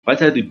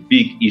What are the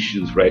big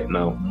issues right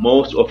now?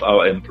 Most of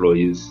our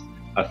employees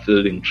are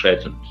feeling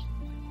threatened.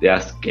 They are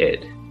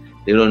scared.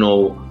 They don't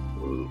know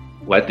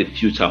what the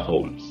future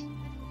holds.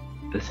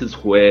 This is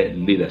where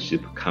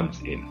leadership comes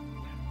in.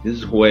 This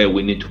is where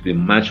we need to be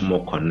much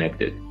more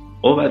connected.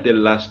 Over the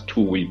last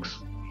 2 weeks,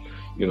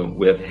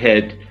 we have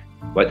had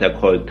what I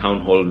call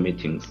town hall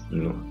meetings,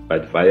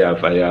 but via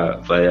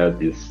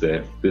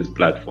this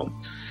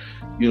platform.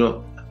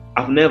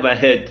 I've never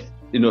had,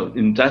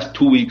 in just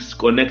 2 weeks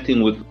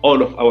connecting with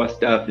all of our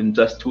staff in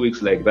just 2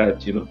 weeks like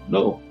that,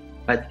 no.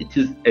 But it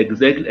is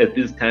exactly at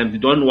this time. You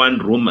don't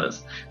want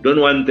rumors. You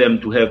don't want them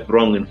to have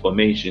wrong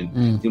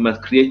information. You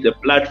must create a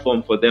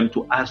platform for them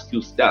to ask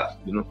you stuff,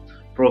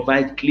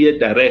 provide clear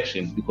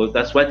direction, because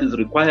that's what is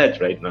required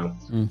right now,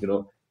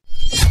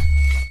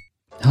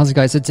 How's it,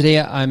 guys? So today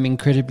I'm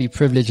incredibly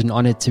privileged and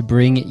honored to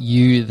bring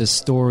you the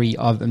story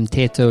of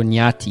Mteto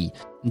Nyati.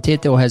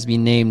 Mteto has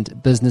been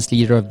named Business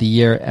Leader of the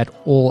Year at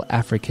All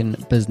African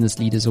Business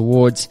Leaders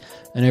Awards.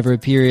 And over a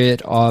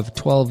period of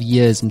 12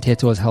 years,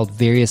 Mteto has held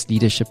various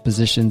leadership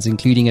positions,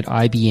 including at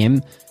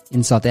IBM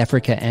in South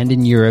Africa and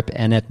in Europe,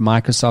 and at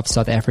Microsoft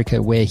South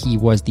Africa, where he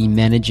was the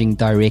Managing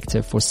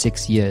Director for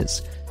 6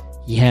 years.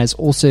 He has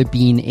also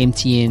been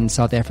MTN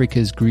South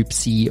Africa's Group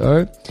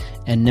CEO,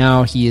 and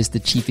now he is the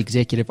Chief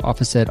Executive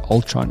Officer at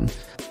Altron.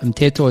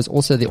 Mteto is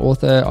also the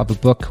author of a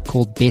book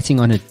called Betting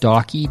on a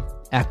Darkie,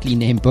 aptly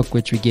named book,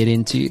 which we get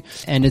into.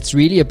 And it's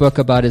really a book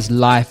about his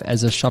life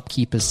as a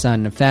shopkeeper's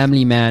son, a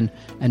family man,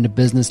 and a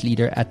business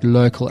leader at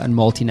local and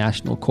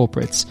multinational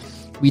corporates.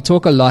 We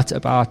talk a lot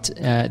about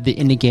the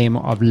inner game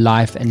of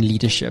life and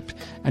leadership,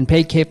 and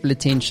pay careful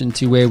attention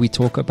to where we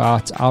talk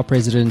about our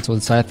president, or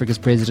South Africa's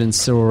president,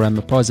 Cyril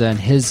Ramaphosa, and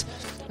his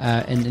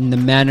and in the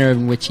manner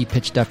in which he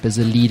pitched up as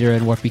a leader,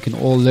 and what we can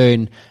all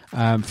learn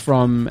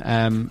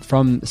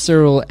from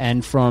Cyril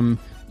and from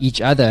each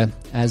other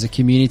as a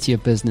community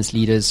of business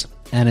leaders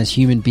and as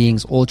human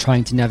beings, all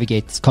trying to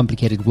navigate this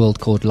complicated world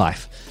called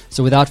life.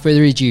 So without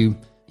further ado,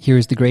 here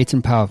is the great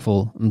and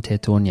powerful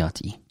Mteto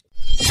Nyati.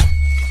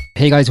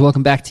 Hey guys,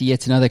 welcome back to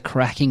yet another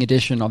cracking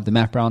edition of the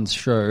Matt Brown's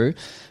Show.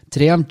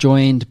 Today I'm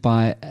joined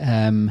by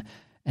an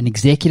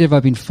executive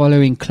I've been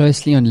following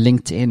closely on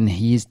LinkedIn.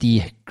 He is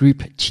the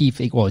chief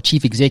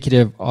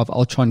executive of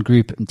Altron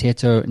Group,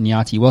 Mteto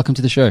Nyati. Welcome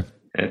to the show.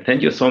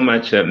 Thank you so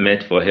much,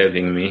 Matt, for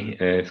having me.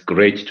 It's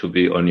great to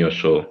be on your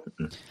show.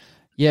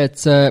 Yeah,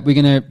 it's we're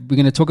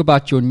gonna talk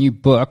about your new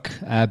book,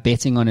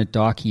 Betting on a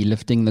Darkie,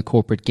 Lifting the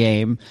Corporate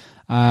Game.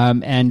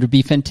 And it would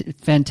be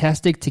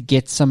fantastic to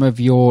get some of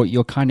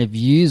your kind of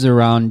views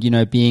around,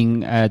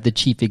 being the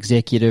chief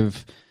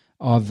executive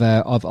of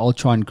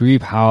Altron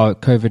Group, how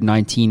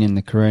COVID-19 and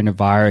the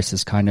coronavirus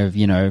has kind of,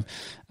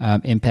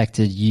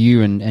 impacted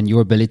you and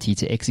your ability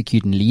to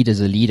execute and lead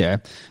as a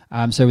leader.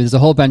 So there's a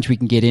whole bunch we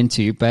can get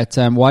into, but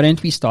why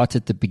don't we start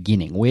at the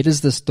beginning? Where does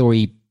the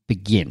story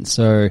begin?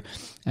 So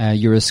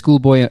you're a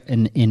schoolboy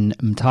in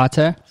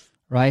Mthatha,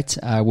 right?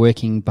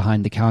 Working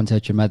behind the counter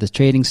at your mother's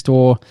trading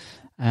store.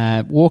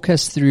 Walk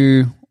us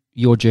through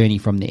your journey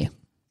from there.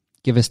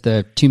 Give us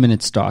the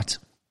 2-minute start.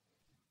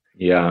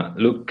 Yeah,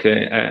 look,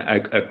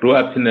 I grew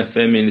up in a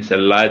family. It's a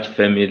large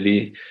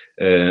family.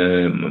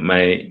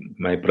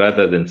 My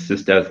brothers and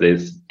sisters,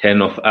 there's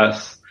 10 of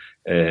us.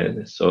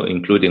 So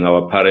including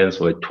our parents,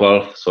 were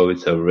 12. So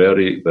it's a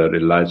very, very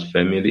large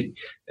family.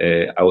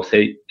 I would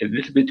say a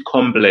little bit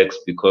complex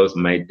because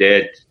my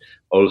dad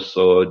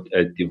also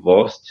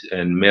divorced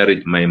and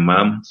married my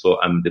mom. So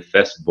I'm the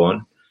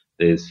firstborn.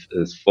 There's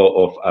 4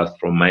 of us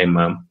from my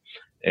mom.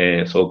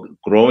 So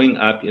growing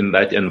up in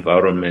that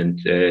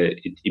environment,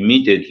 it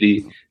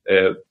immediately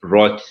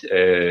brought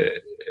a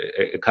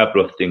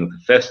couple of things.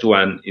 The first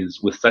one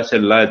is, with such a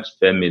large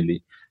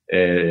family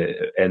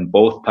and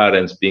both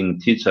parents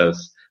being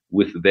teachers,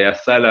 with their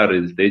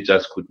salaries, they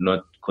just could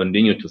not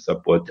continue to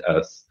support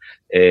us.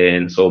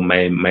 And so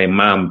my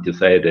mom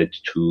decided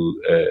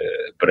to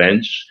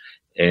branch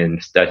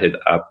and started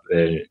up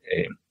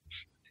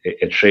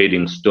a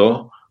trading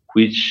store,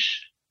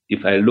 which,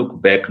 if I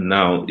look back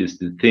now, is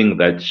the thing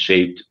that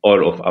shaped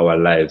all of our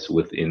lives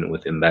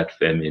within that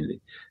family.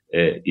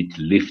 It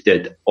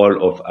lifted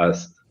all of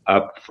us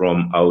up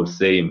from, I would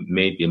say,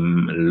 maybe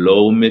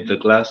low middle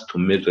class to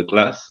middle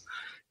class.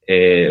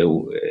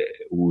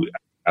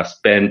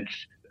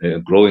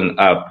 Growing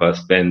up, I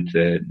spent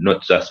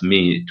not just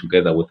me,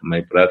 together with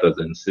my brothers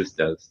and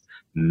sisters,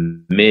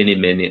 many,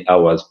 many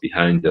hours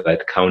behind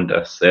that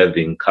counter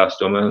serving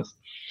customers.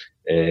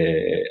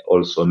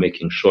 Also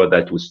making sure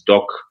that we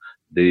stock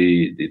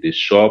the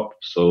shop.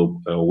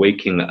 So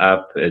waking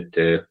up at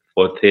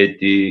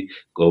 4:30,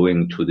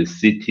 going to the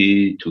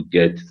city to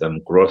get some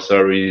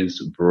groceries,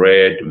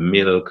 bread,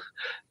 milk,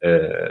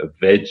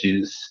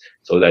 veggies,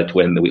 so that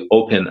when we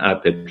open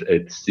up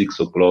at 6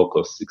 o'clock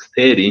or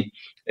 6:30,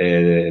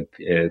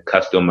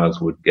 customers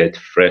would get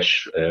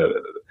fresh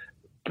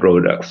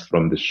products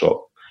from the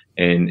shop.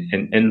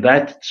 And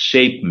that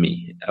shaped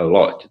me a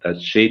lot.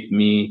 That shaped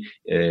me.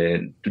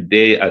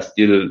 Today, I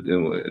still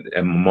am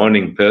a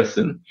morning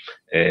person.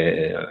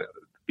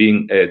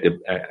 Being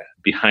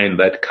behind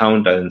that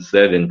counter and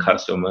serving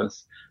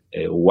customers,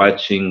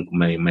 watching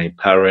my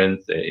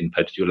parents, in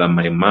particular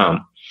my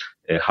mom,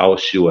 how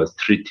she was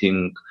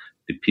treating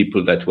the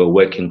people that were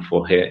working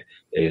for her,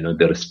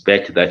 the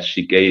respect that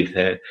she gave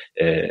her,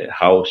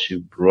 how she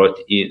brought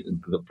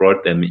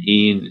them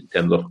in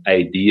terms of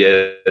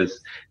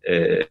ideas.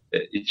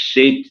 It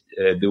shaped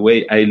the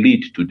way I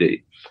lead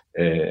today.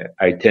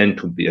 I tend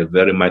to be a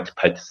very much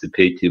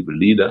participative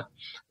leader.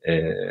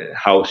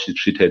 How she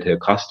treated her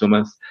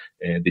customers,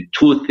 the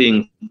two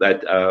things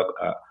that are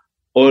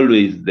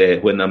always there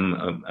when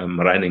I'm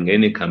running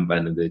any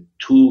company, the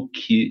two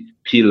key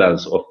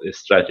pillars of the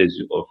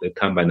strategy of the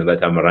company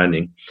that I'm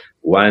running.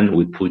 One,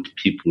 we put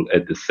people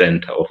at the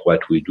center of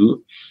what we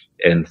do,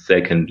 and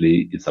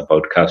secondly, it's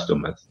about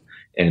customers,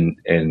 and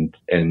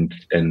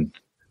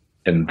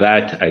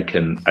that I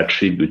can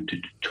attribute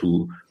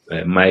to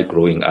my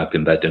growing up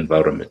in that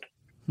environment.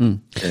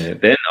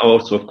 Then I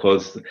also, of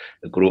course,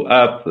 grew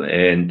up,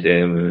 and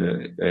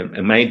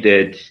my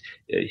dad,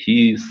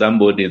 he's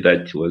somebody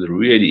that was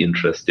really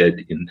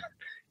interested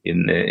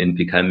in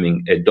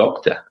becoming a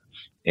doctor.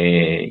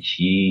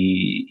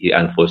 He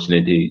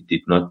unfortunately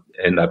did not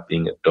end up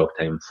being a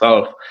doctor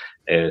himself.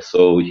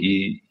 So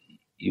he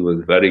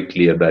was very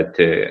clear that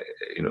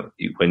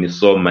when he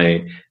saw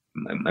my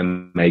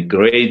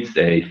grades,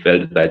 he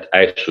felt that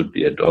I should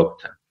be a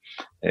doctor.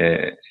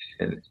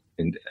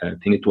 And I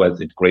think it was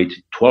at grade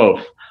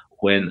 12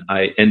 when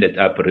I ended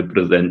up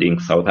representing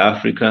South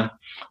Africa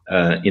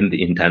in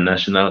the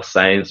International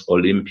Science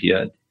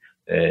Olympiad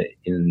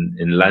in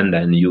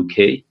London,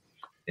 UK.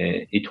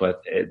 It was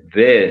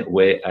there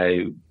where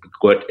I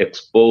got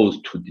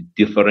exposed to the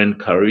different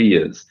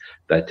careers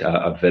that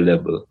are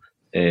available.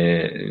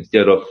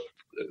 Instead of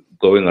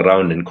going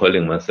around and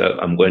calling myself,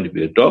 I'm going to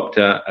be a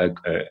doctor, I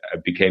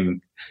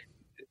became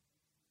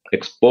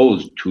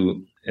exposed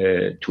to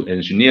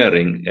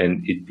engineering,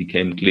 and it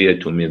became clear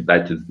to me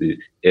that is the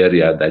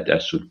area that I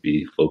should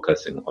be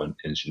focusing on,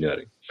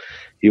 engineering.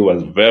 He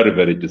was very,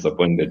 very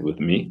disappointed with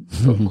me,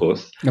 of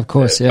course. Of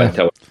course, yeah.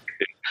 But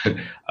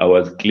I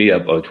was clear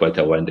about what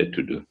I wanted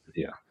to do.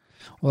 Yeah.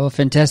 Well,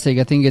 fantastic.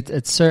 I think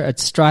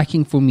it's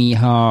striking for me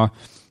how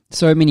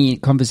so many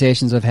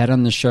conversations I've had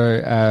on the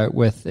show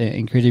with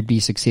incredibly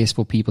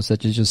successful people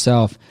such as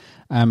yourself,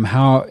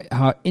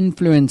 how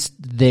influenced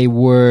they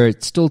were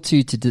still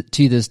to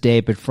this day,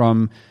 but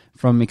from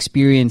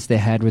experience they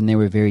had when they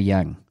were very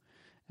young.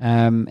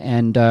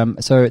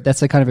 So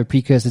that's a kind of a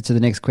precursor to the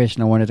next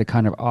question I wanted to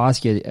kind of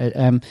ask you.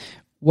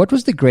 What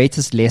was the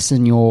greatest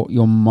lesson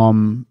your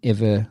mom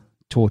ever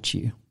taught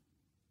you?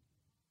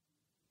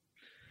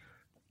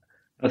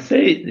 I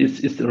say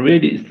it's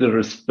really the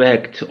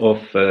respect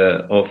of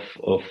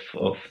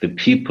the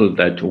people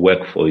that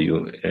work for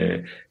you.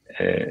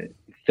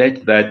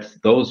 That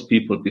those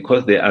people,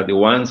 because they are the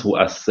ones who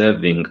are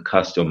serving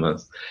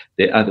customers,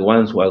 they are the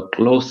ones who are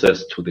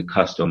closest to the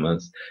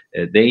customers.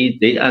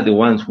 They are the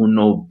ones who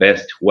know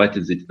best what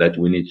is it that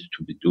we need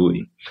to be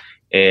doing,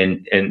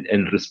 and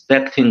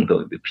respecting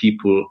the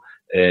people.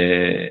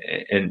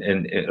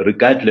 And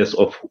regardless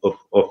of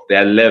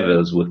their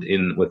levels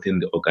within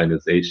the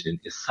organization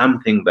is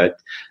something that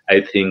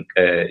I think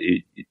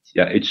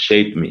it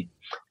shaped me.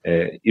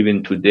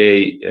 Even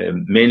today,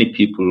 many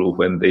people,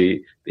 when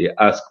they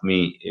ask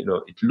me,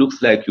 it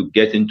looks like you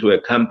get into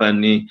a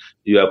company,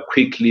 you are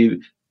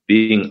quickly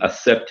being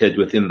accepted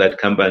within that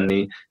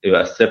company. You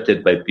are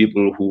accepted by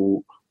people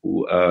who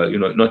are,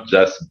 not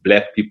just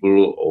black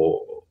people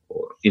or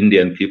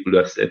Indian people, you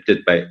are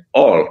accepted by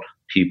all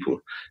people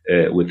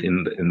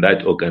within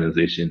that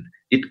organization.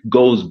 It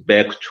goes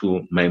back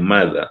to my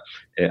mother.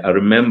 I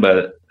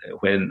remember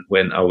when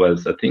I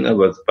was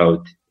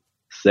about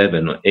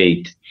 7 or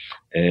 8,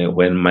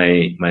 when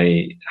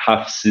my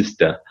half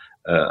sister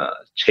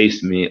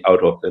chased me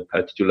out of a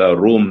particular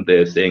room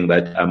there, saying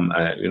that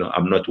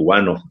I'm not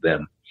one of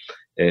them.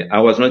 I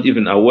was not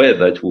even aware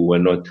that we were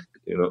not,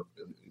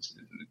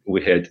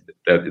 we had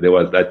that there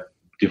was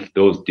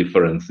those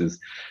differences.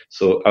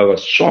 So I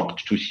was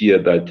shocked to hear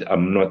that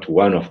I'm not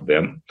one of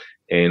them.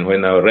 And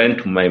when I ran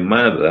to my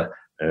mother,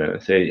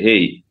 say,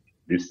 hey,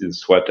 this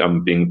is what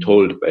I'm being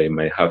told by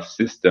my half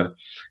sister.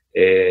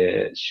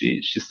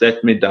 She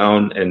sat me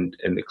down and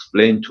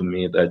explained to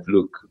me that,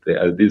 look,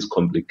 there are these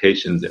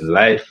complications in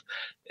life.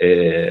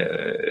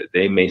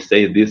 They may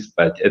say this,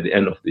 but at the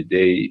end of the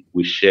day,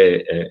 we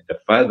share a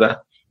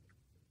father.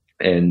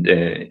 And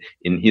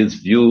in his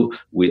view,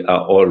 we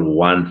are all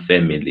one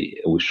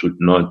family. We should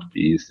not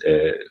be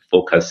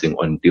focusing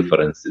on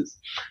differences.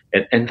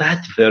 And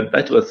that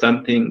was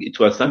something. It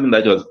was something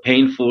that was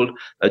painful.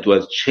 That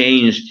was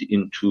changed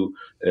into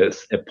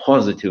a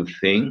positive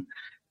thing.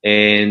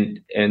 And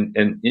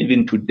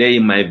even today,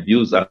 my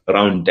views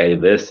around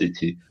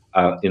diversity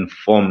are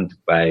informed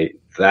by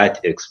that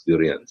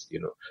experience.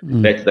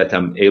 The fact that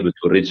I'm able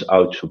to reach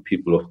out to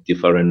people of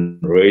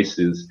different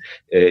races,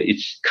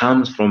 it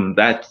comes from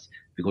that.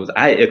 Because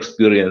I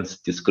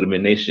experienced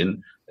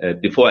discrimination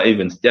before I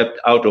even stepped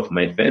out of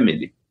my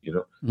family,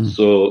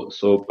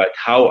 So, but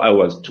how I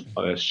was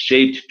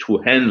shaped to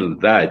handle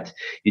that,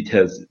 it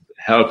has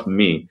helped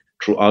me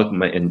throughout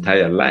my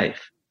entire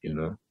life, you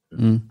know.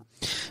 Mm.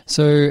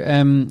 So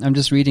I'm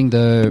just reading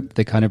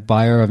the kind of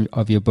bio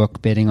of your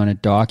book, Betting on a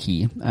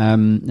Darkie,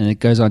 and it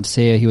goes on to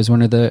say he was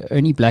one of the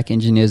only black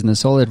engineers, and the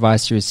sole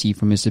advice he received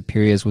from his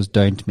superiors was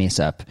 "don't mess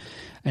up."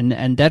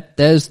 And that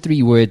those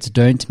three words,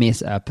 "don't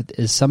mess up,"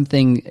 is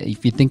something.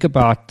 If you think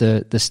about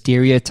the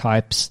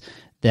stereotypes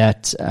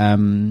that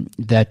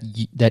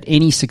that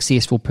any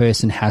successful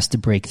person has to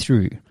break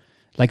through,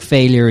 like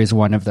failure is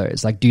one of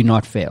those. Like, do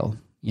not fail.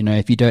 You know,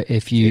 if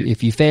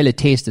you fail a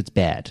test, it's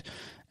bad.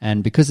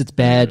 And because it's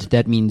bad,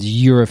 that means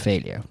you're a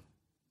failure.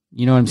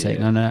 You know what I'm saying?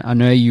 And I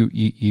know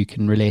you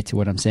can relate to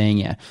what I'm saying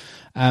here.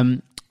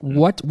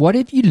 What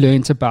have you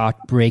learned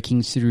about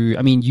breaking through?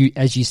 I mean,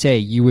 as you say,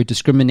 you were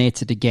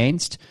discriminated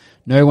against.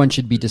 No one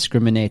should be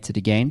discriminated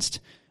against,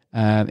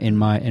 in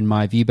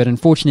my view. But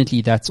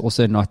unfortunately, that's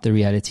also not the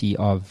reality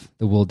of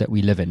the world that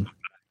we live in.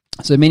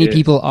 So many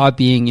people are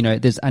being, you know,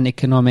 there's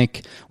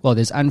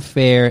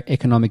unfair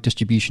economic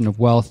distribution of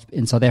wealth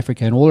in South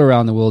Africa and all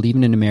around the world,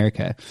 even in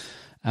America.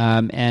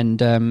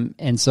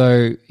 And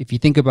so if you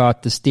think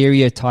about the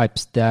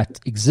stereotypes that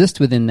exist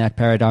within that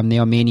paradigm,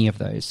 there are many of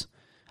those.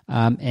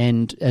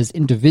 And as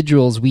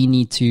individuals, we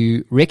need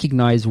to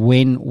recognize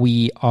when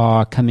we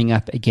are coming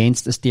up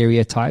against a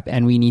stereotype,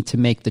 and we need to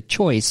make the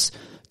choice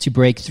to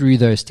break through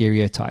those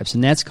stereotypes.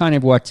 And that's kind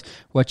of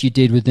what you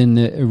did within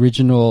the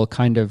original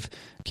kind of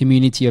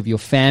community of your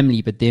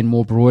family, but then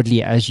more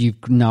broadly as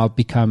you've now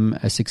become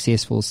a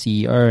successful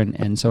CEO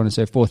and so on and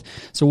so forth.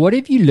 So what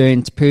have you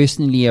learned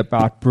personally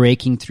about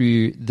breaking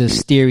through the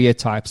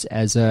stereotypes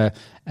as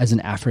an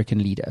African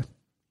leader?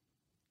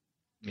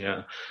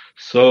 Yeah.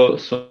 So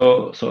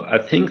I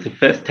think the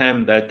first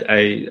time that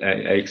I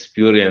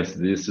experienced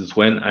this is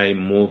when I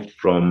moved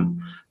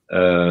from,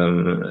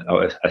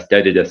 I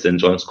studied at St.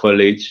 John's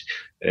College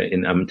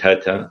in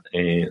Amtata.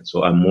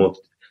 So I moved,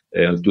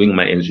 doing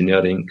my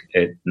engineering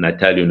at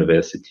Natal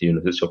University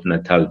of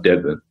Natal,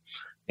 Durban.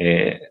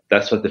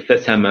 That was the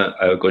first time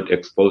I got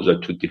exposure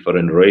to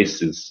different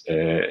races,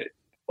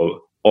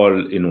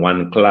 all in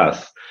one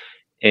class.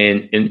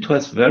 And it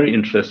was very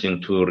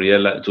interesting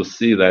to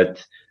see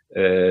that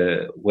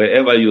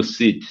wherever you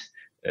sit,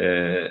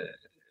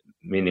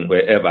 meaning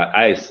wherever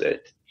I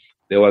sat,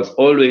 there was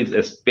always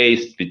a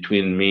space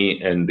between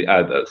me and the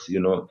others, you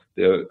know.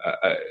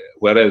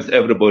 Whereas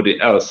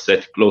everybody else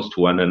sat close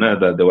to one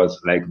another, there was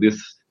like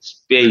this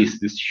space,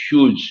 this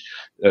huge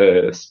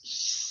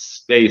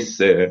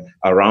space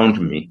around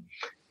me.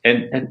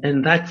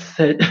 And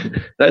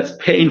that's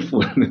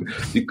painful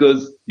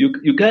because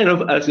you kind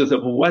of ask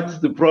yourself, what's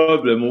the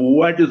problem?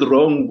 What is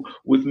wrong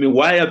with me?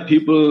 Why are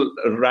people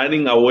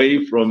running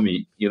away from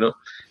me? You know,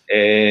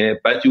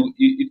 but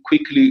you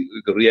quickly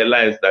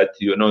realize that,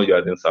 you know, you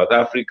are in South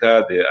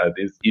Africa. There are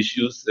these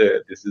issues.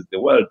 This is the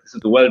world. This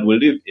is the world we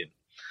live in.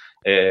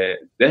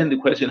 Then the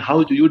question,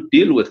 how do you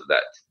deal with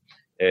that?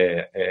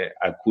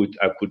 I could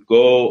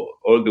go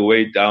all the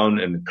way down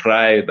and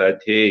cry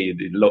that, hey,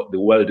 the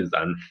world is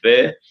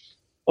unfair.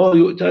 Or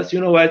you just,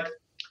 you know what,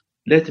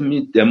 let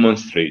me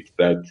demonstrate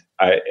that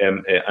I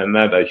am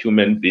another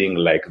human being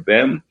like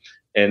them.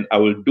 And I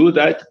will do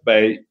that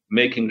by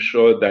making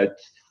sure that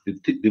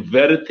the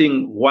very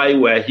thing why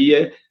we're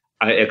here,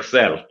 I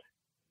excel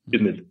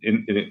in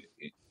it.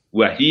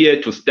 We're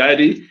here to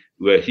study.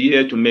 We're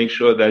here to make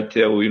sure that,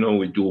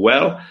 we do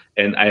well,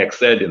 and I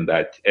excel in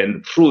that.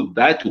 And through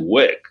that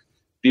work,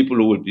 people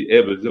will be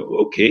able to say,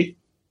 okay,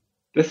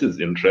 this is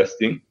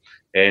interesting.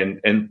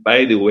 And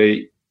by the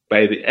way,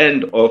 by the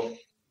end of,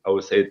 I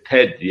would say,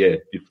 third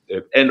year,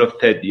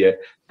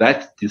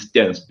 that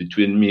distance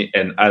between me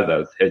and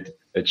others had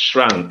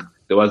shrunk.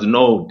 There was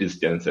no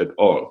distance at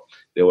all.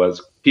 There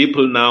was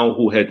people now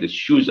who had a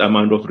huge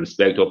amount of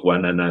respect of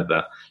one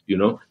another,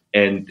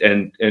 and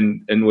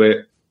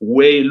were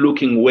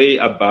looking way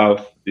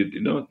above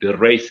the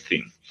race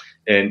thing.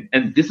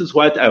 And this is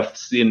what I've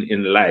seen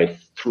in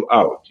life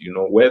throughout,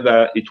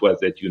 whether it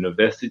was at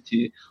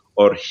university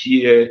or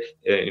here,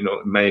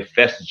 my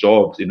first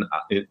jobs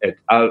at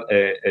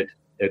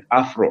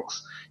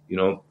Afrox.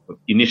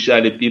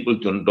 Initially people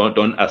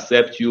don't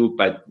accept you,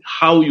 but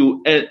how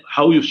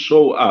you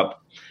show up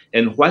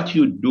and what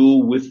you do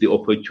with the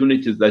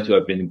opportunities that you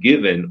have been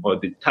given, or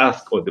the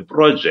task or the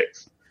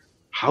projects,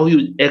 how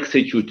you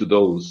execute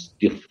those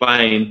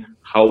define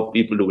how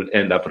people will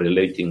end up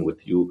relating with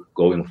you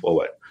going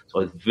forward. So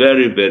it's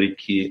very, very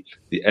key,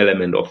 the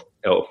element of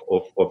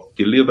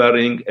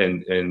delivering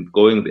and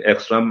going the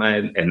extra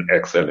mile and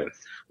excellence,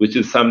 which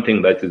is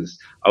something that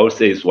I would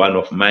say is one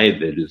of my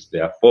values.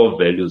 There are 4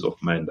 values of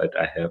mine that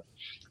I have.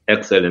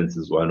 Excellence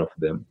is one of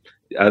them.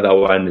 The other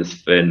one is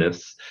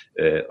fairness.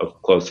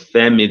 Of course,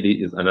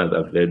 family is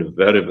another value,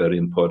 very, very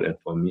important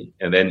for me.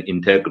 And then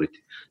integrity.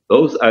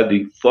 Those are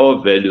the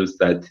 4 values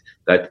that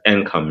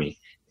anchor me,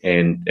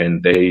 and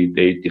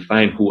they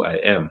define who I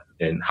am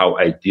and how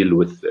I deal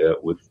with the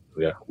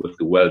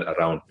world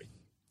around me.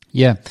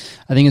 Yeah,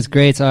 I think it's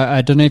great.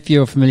 I don't know if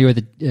you're familiar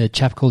with a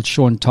chap called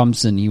Sean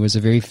Thompson. He was a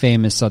very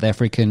famous South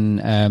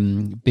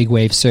African big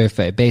wave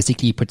surfer.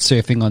 Basically, he put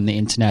surfing on the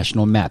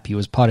international map. He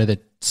was part of the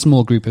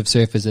small group of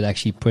surfers that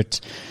actually put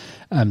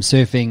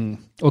surfing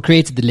or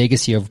created the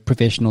legacy of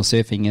professional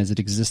surfing as it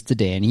exists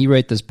today. And he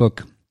wrote this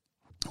book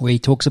where he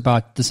talks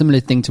about the similar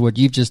thing to what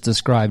you've just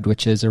described,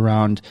 which is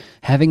around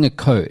having a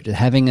code,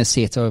 having a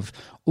set of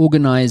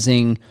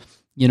organizing,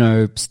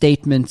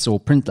 statements or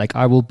print, like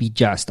I will be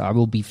just, I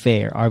will be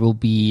fair, I will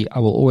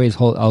always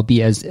hold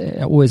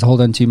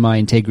on to my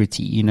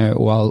integrity,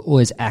 or I'll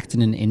always act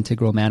in an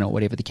integral manner, or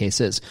whatever the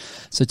case is.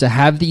 So to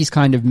have these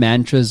kind of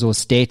mantras or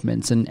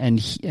statements, and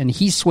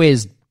he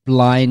swears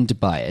blind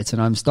by it,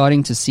 and I'm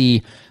starting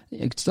to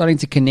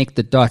connect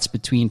the dots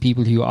between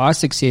people who are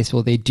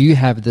successful. They do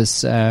have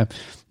this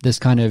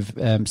kind of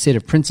set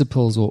of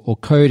principles or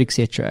code,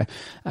 etc.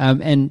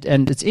 And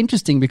it's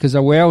interesting because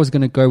where I was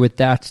going to go with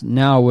that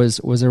now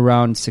was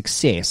around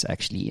success,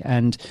 actually.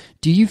 And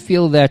do you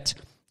feel that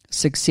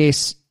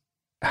success?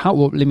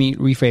 Let me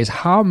rephrase.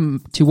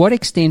 To what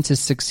extent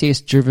is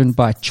success driven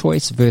by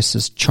choice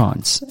versus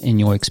chance in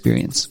your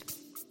experience?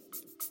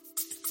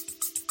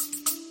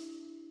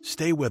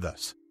 Stay with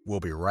us.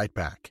 We'll be right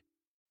back.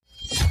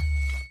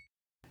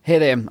 Hey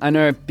there, I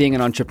know being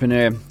an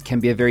entrepreneur can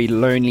be a very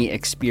lonely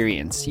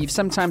experience. You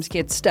sometimes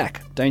get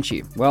stuck, don't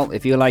you? Well,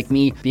 if you're like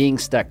me, being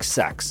stuck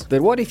sucks.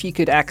 But what if you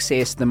could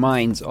access the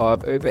minds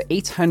of over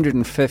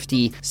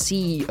 850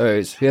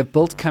 CEOs who have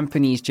built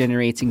companies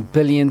generating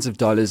billions of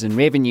dollars in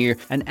revenue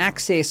and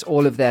access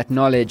all of that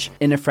knowledge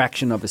in a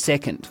fraction of a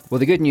second? Well,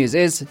 the good news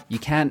is you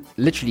can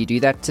literally do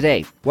that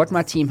today. What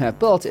my team have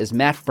built is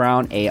Matt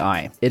Brown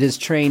AI. It is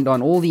trained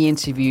on all the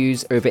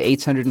interviews, over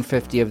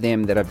 850 of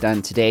them that I've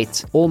done to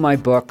date, all my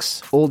books,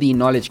 all the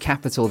knowledge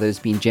capital that has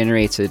been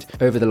generated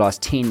over the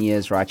last 10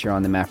 years right here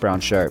on the Matt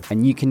Brown Show.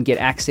 And you can get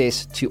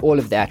access to all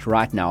of that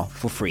right now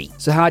for free.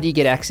 So how do you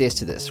get access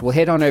to this? Well,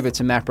 head on over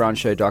to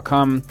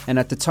mattbrownshow.com, and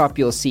at the top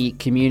you'll see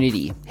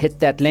community. Hit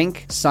that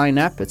link, sign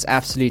up, it's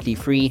absolutely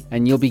free,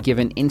 and you'll be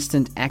given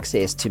instant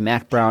access to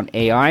Matt Brown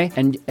AI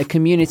and a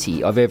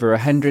community of over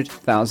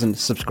 100,000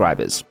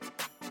 subscribers.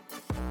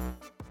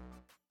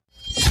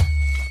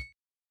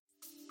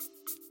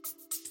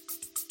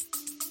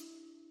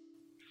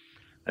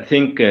 I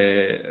think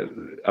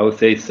I would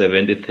say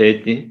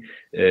 70-30,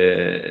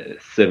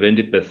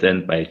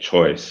 70% by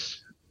choice,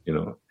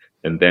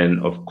 and then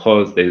of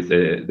course within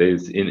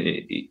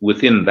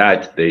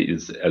that there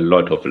is a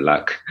lot of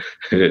luck,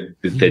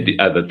 the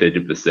other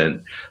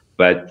 30%,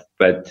 but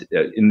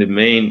in the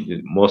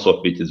main, most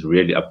of it is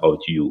really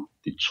about you,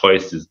 the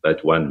choices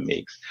that one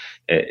makes.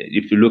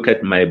 If you look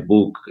at my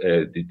book,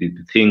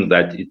 the thing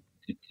that it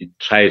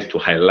tries to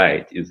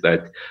highlight is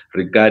that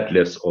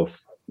regardless of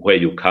where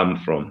you come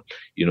from,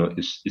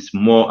 it's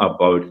more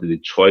about the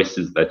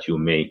choices that you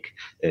make.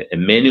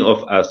 And many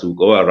of us who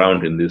go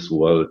around in this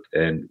world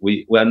and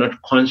we are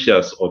not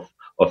conscious of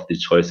the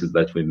choices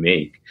that we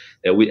make.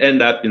 We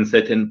end up in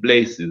certain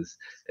places.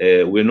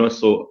 We're not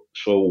so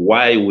sure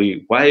why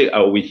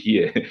are we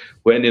here,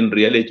 when in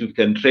reality we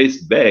can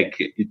trace back.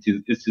 It's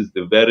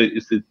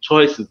the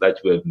choices that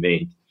we have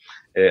made.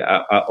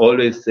 I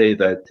always say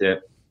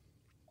that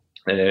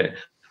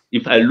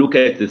if I look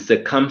at the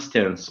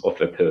circumstance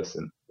of a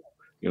person,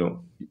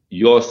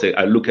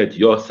 I look at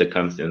your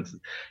circumstances,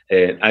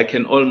 and I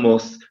can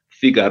almost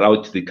figure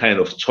out the kind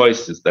of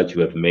choices that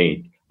you have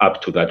made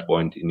up to that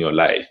point in your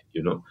life,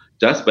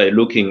 just by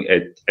looking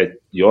at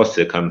your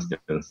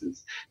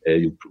circumstances.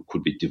 You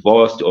could be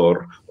divorced,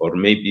 or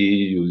maybe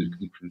you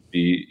could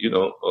be,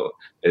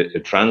 a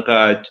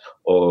drunkard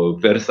or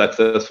very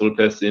successful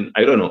person.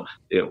 I don't know.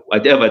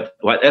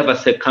 Whatever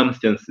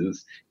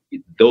circumstances,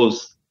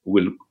 those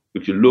will.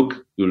 If you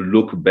look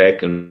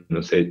back and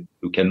say,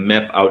 you can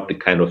map out the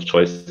kind of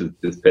choices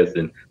this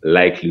person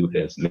likely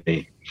has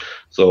made.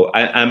 So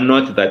I'm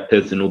not that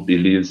person who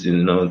believes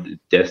in the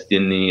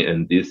destiny,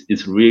 and this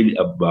is really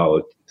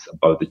about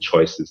the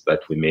choices that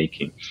we're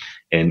making.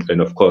 And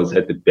of course,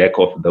 at the back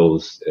of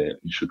those,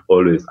 you should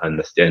always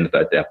understand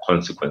that there are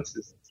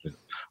consequences.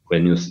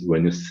 When you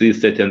see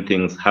certain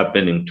things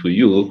happening to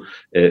you,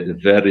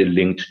 very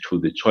linked to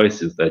the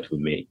choices that we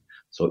make.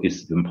 So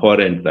it's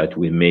important that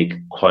we make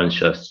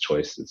conscious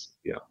choices.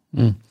 Yeah.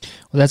 Well,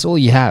 that's all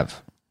you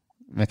have,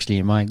 actually,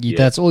 in mind.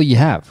 That's all you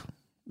have.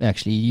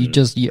 Actually, you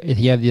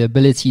have the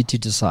ability to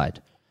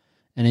decide.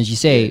 And as you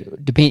say,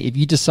 if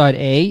you decide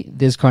A,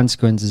 there's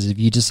consequences. If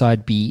you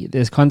decide B,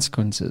 there's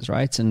consequences,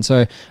 right? And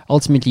so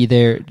ultimately,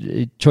 their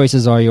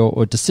choices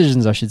or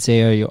decisions, I should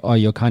say, are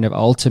your kind of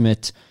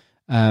ultimate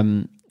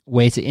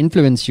way to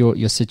influence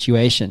your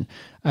situation.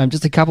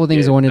 Just a couple of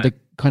things I wanted to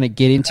kind of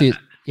get into.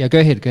 Yeah, go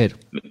ahead.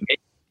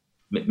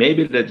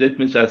 Maybe let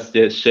me just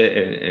share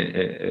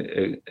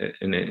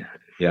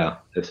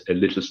a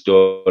little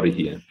story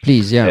here.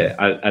 Please, yeah.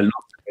 I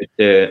looked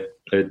at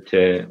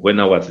when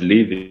I was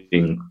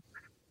leaving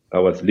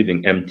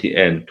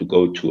MTN to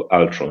go to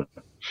Altron.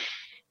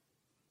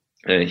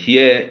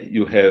 Here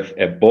you have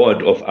a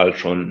board of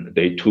Altron.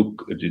 They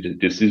took the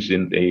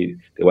decision. They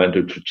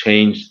wanted to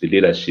change the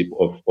leadership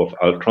of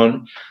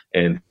Altron,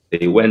 and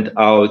they went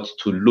out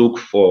to look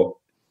for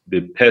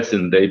the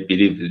person they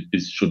believe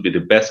should be the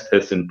best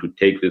person to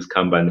take this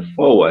company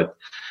forward.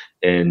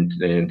 And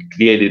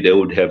clearly they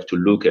would have to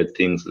look at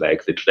things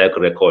like the track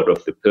record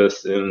of the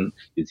person.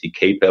 Is he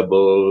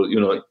capable?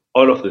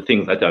 All of the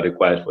things that are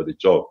required for the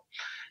job.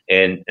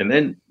 And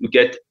then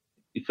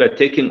if you're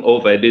taking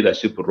over a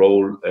leadership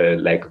role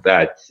like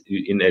that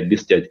in a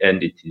listed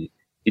entity,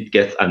 it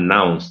gets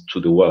announced to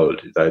the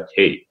world that,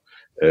 hey,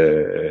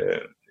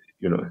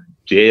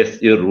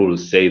 JSE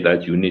rules say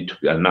that you need to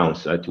be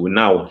announced, that we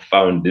now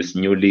found this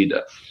new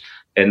leader.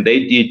 And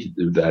they did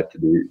do that.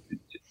 The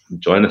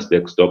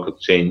Johannesburg Stock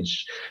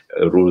Exchange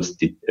rules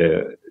did,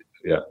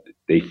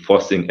 they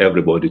forcing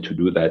everybody to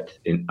do that.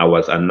 And I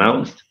was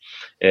announced.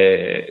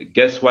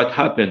 Guess what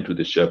happened to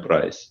the share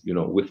price?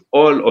 With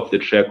all of the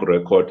track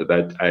record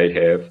that I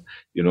have,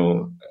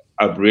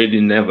 I've really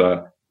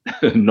never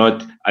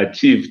not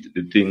achieved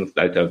the things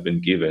that have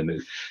been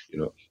given,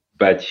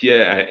 But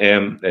here I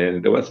am,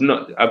 and there was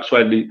not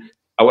actually.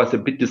 I was a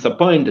bit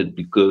disappointed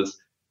because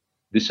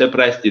the share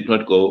price did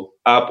not go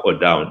up or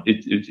down.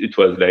 It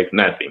was like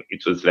nothing.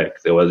 It was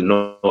like there was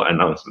no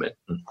announcement,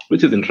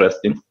 which is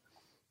interesting.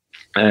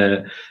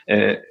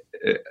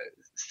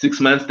 6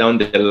 months down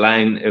the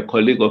line, a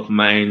colleague of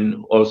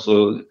mine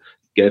also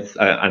gets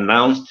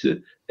announced.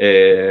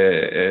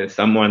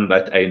 Someone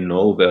that I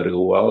know very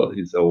well.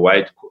 He's a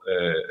white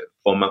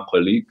former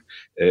colleague.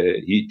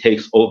 He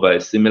takes over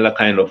a similar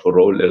kind of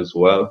role as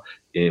well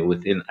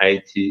within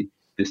IT.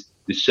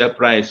 The share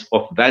price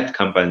of that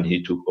company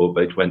he took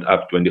over, it went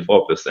up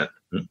 24%.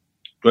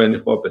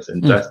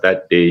 24% just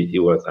that day he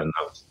was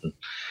announced.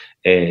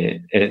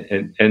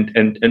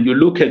 And you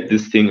look at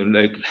this thing and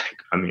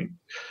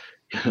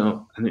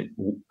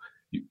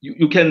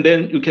you can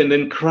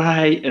then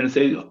cry and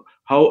say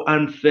how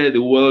unfair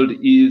the world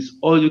is,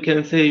 or you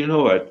can say, you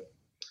know what,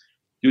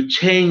 you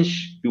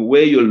change the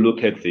way you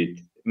look at it,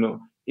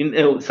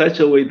 in such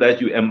a way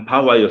that you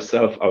empower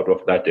yourself out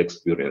of that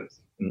experience.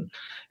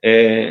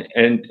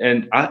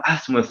 And I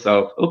ask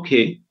myself,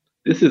 okay,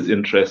 this is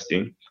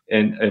interesting.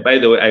 And by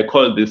the way, I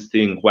call this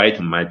thing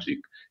white magic.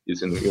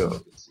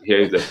 Here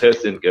is a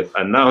person gets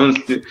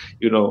announced,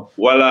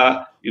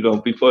 voila,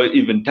 before you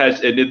even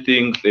touch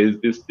anything, there's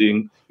this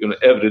thing,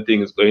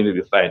 everything is going to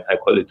be fine. I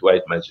call it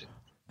white magic.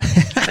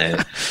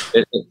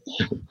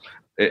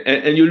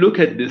 And you look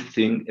at this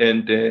thing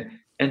and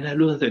I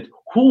look at it,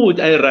 who would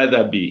I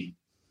rather be?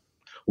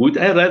 Would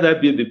I rather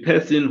be the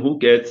person who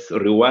gets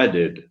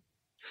rewarded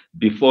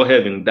before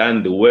having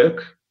done the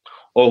work,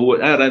 or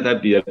would I rather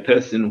be a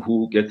person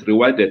who gets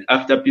rewarded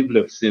after people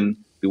have seen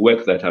the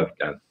work that I've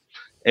done?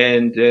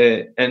 And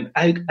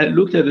I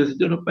looked at this,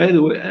 by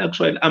the way,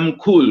 actually, I'm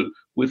cool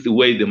with the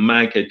way the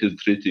market is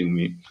treating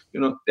me.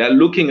 They're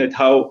looking at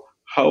how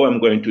I'm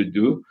going to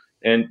do.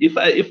 And if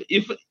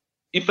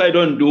I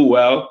don't do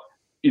well,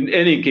 in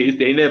any case,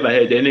 they never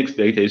had any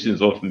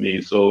expectations of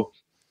me. So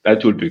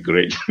that would be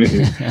great.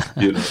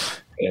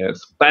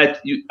 Yes.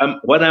 But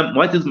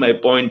what is my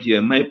point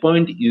here? My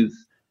point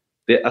is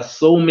there are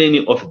so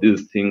many of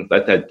these things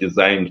that are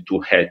designed to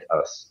hurt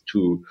us.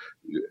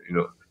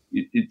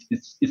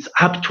 It's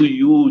up to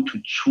you to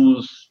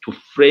choose to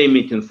frame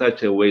it in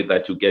such a way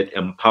that you get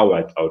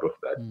empowered out of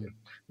that.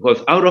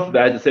 Because out of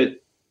that, I said,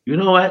 you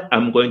know what?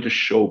 I'm going to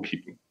show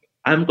people.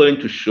 I'm going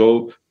to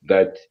show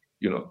that,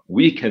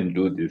 we can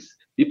do this.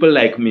 People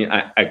like me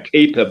are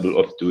capable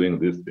of doing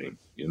this thing,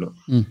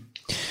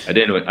 And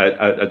anyway,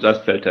 I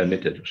just felt I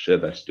needed to share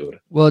that story.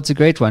 Well, it's a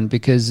great one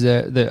because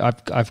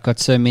I've got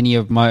so many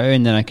of my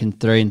own that I can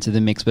throw into the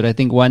mix. But I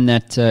think one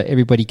that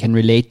everybody can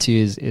relate to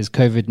is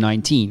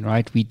COVID-19,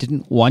 right? We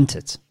didn't want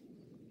it,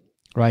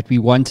 right? We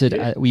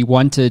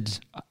wanted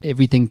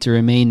everything to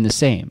remain the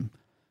same.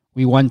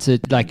 We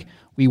wanted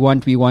we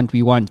want,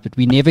 but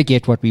we never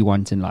get what we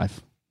want in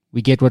life.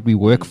 We get what we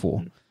work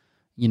for.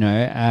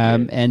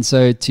 And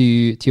so to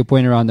your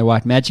point around the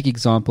white magic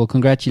example,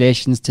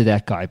 congratulations to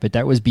that guy, but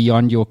that was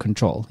beyond your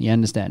control. You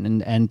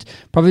understand? And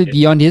probably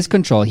beyond his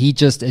control. He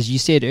just, as you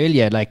said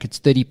earlier, it's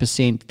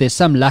 30%, there's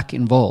some luck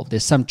involved.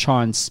 There's some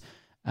chance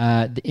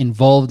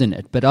involved in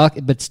it.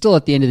 But still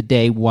at the end of the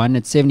day,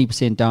 it's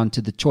 70% down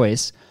to the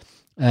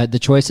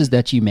choices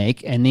that you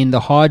make, and then the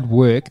hard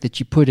work that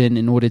you put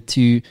in order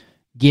to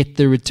get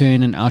the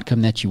return and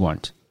outcome that you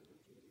want.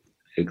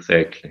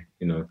 Exactly.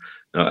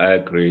 No, I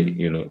agree.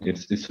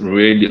 It's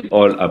really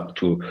all up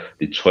to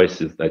the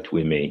choices that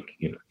we make.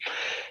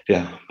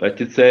 Yeah,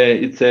 but it's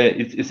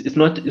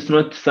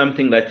not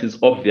something that is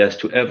obvious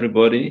to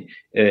everybody.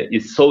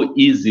 It's so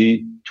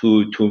easy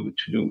to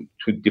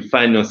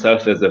define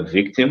yourself as a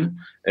victim,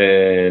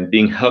 and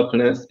being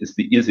helpless is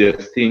the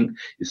easiest thing.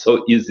 It's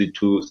so easy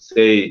to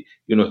say,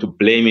 to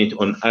blame it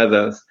on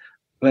others.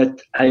 But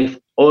I've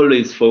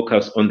always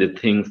focused on the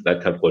things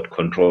that I've got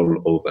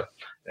control over.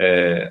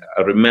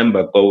 I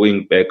remember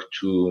going back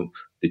to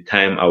the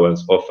time I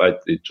was offered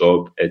the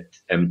job at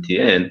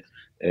MTN.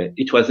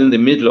 It was in the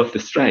middle of the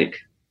strike.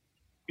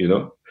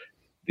 The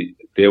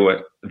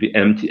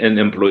MTN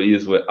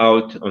employees were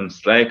out on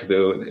strike.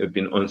 They have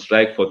been on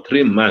strike for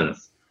 3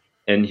 months.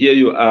 And here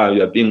you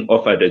are being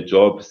offered a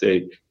job,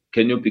 say,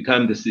 can you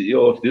become the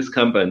CEO of this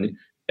company?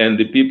 And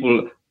the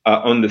people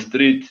are on the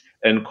street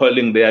and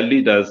calling their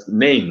leaders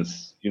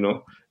names,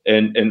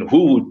 and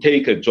who would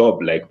take a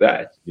job like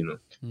that,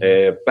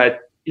 But,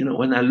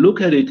 when I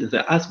look at it, I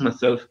ask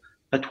myself,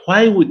 but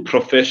why would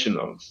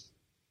professionals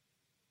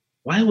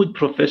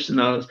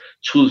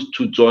choose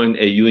to join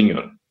a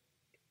union?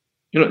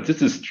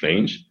 This is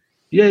strange.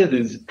 Here,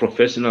 these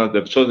professionals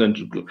have chosen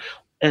to go,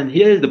 and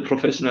here the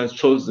professionals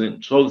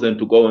chosen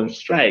to go on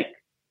strike.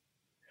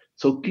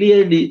 So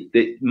clearly,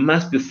 there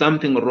must be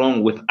something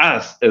wrong with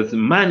us as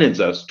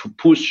managers to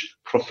push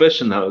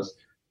professionals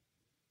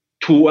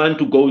to want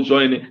to go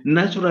join.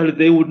 Naturally,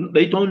 they wouldn't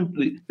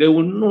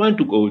want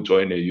to go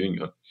join a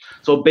union.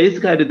 So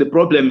basically, the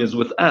problem is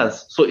with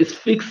us. So it's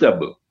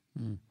fixable.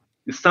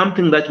 It's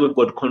something that we've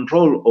got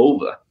control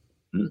over.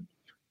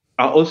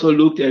 I also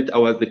looked at, I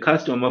was the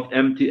customer of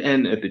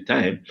MTN at the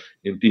time,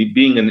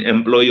 being an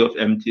employee of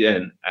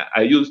MTN.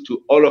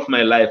 All of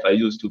my life, I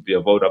used to be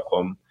a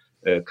Vodacom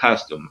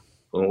customer.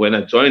 When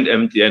I joined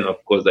MTN,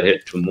 of course, I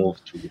had to move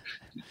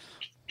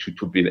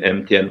to be the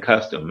MTN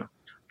customer.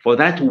 For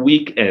that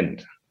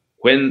weekend,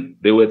 when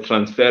they were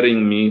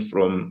transferring me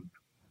from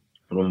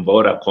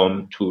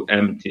Vodacom to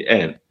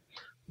MTN,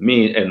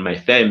 me and my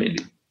family,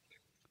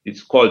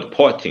 it's called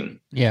porting.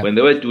 Yeah. When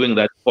they were doing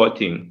that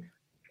porting,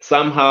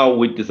 somehow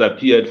we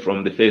disappeared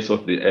from the face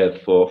of the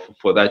earth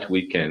for that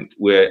weekend.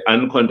 We're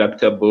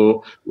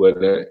uncontactable.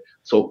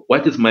 So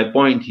what is my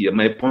point here?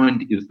 My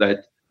point is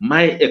that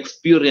my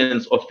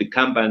experience of the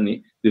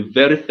company, the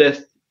very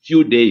first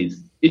few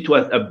days, it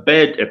was a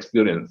bad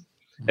experience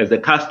as a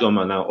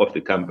customer now of the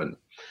company.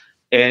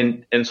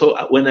 And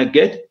so when I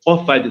get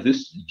offered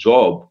this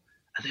job,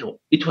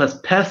 it was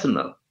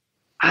personal.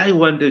 I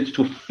wanted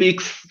to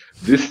fix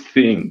this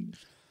thing,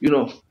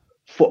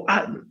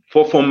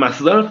 for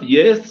myself,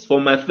 yes,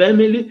 for my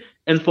family,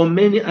 and for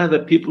many other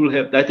people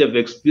that have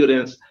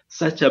experienced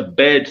such a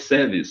bad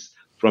service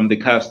from the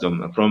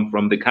customer,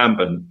 from the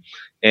company.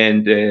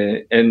 And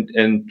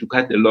to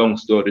cut a long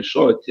story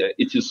short,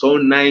 it is so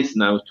nice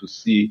now to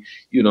see,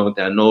 there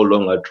are no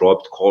longer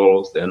dropped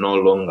calls, there are no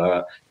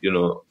longer,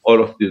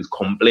 all of these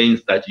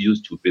complaints that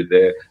used to be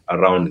there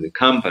around the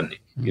company,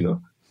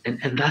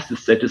 And that's the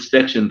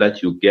satisfaction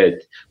that you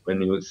get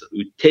when you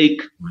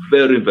take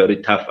very, very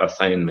tough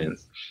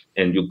assignments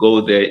and you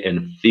go there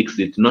and fix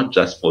it, not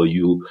just for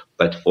you,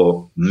 but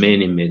for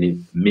many,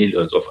 many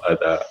millions of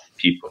other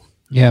people.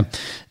 Yeah.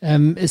 I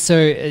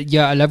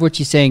love what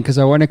you're saying, because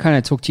I want to kind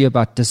of talk to you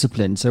about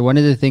discipline. So one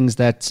of the things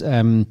that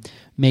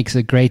makes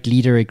a great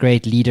leader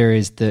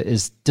is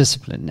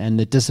discipline. And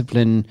the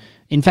discipline,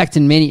 in fact,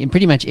 in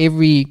pretty much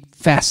every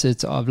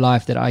facet of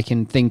life that I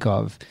can think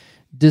of,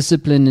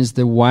 discipline is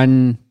the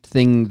one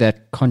thing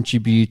that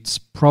contributes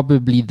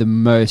probably the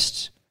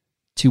most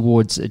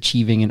towards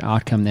achieving an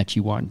outcome that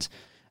you want.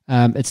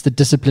 It's the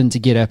discipline to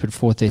get up at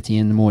 4:30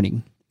 in the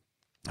morning.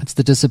 It's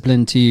the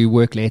discipline to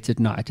work late at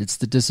night. It's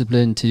the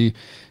discipline to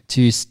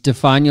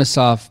define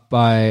yourself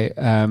by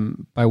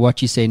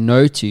what you say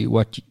no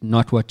to,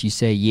 not what you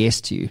say yes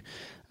to.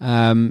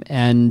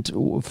 And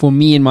for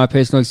me, in my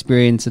personal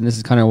experience, and this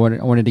is kind of what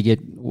I wanted to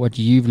get what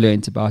you've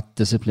learned about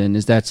discipline,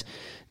 is that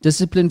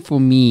discipline for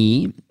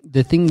me,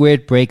 the thing where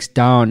it breaks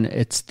down,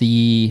 it's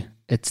the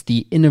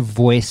inner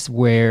voice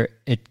where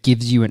it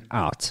gives you an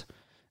out.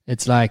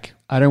 It's like,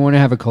 I don't want to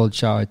have a cold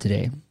shower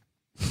today.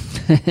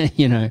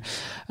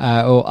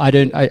 Or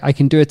I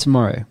can do it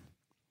tomorrow.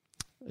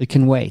 It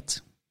can wait,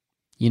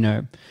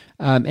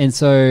 And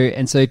so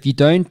if you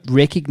don't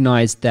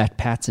recognize that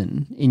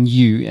pattern in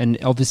you, and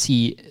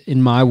obviously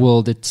in my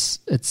world, it's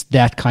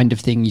that kind of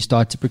thing. You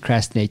start to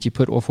procrastinate. You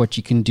put off what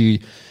you can do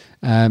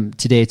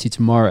today to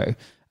tomorrow.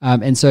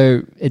 And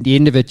so at the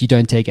end of it, you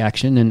don't take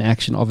action, and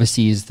action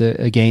obviously is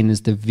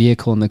the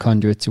vehicle and the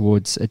conduit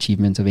towards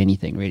achievement of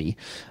anything, really.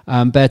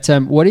 But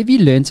what have you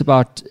learned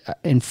about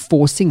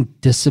enforcing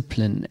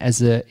discipline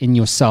in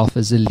yourself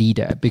as a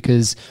leader?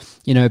 Because,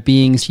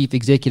 being chief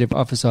executive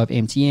officer of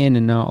MTN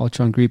and now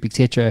Altron Group,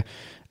 etc.,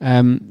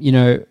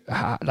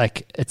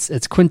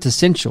 it's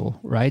quintessential,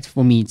 right,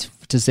 for me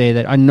to say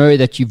that I know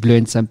that you've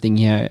learned something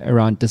here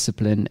around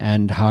discipline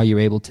and how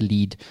you're able to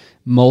lead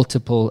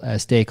multiple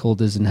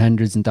stakeholders and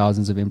hundreds and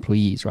thousands of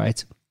employees,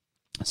 right?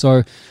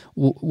 So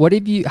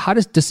how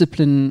does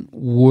discipline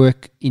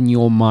work in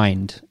your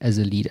mind as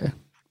a leader?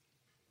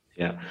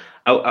 Yeah,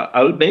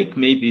 I'll make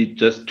maybe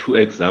just two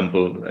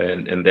examples,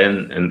 and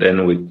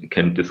then we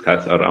can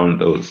discuss around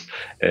those.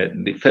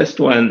 The first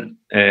one,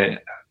 I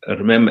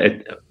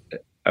remember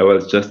I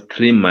was just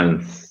 3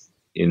 months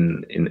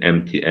in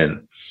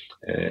MTN,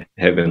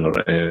 having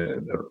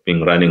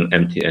been running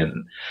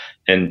MTN,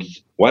 and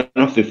one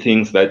of the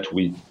things that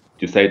we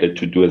decided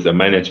to do as a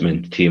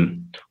management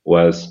team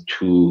was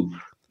to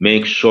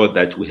make sure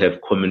that we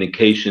have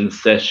communication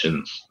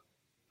sessions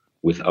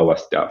with our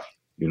staff,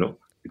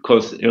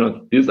 because,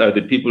 these are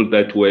the people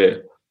that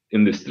were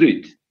in the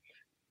street.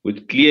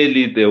 But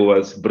clearly there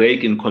was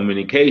break in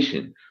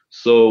communication.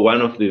 So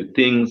one of the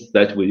things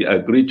that we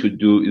agreed to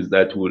do is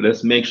that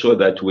let's make sure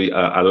that we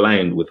are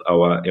aligned with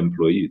our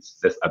employees.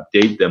 Let's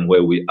update them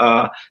where we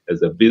are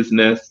as a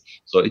business.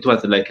 So it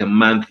was like a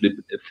monthly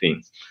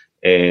thing.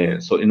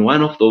 So in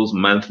one of those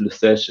monthly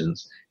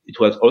sessions, it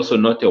was also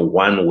not a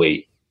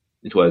one-way.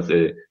 It was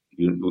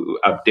you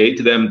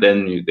update them,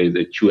 then there's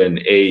a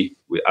Q&A.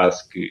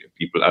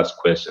 People ask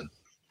questions.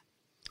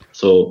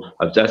 So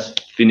I've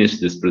just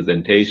finished this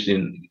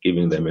presentation,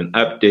 giving them an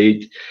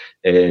update,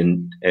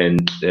 and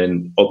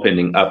then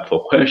opening up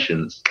for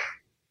questions.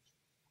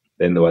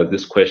 Then there was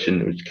this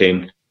question which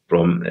came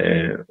from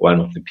one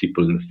of the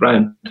people in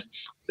front,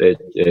 that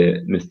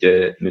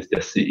Mr.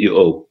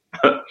 CEO,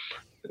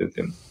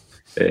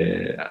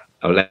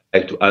 I would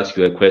like to ask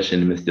you a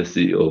question, Mr.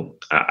 CEO.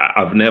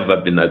 I've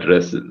never been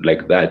addressed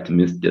like that,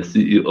 Mr.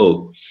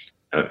 CEO.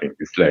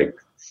 It's like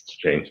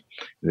strange.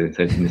 They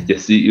said, Mr.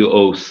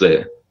 CEO,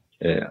 sir,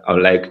 I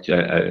would like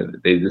to,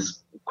 there's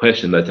this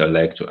question that I'd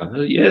like to ask.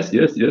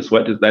 Yes.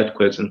 What is that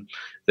question?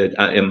 That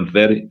I am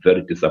very,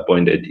 very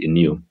disappointed in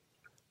you.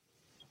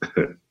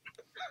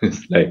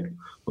 It's like,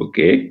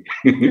 okay.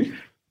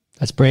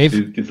 That's brave.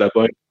 He's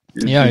disappointed.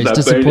 He's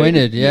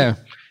disappointed. Yeah.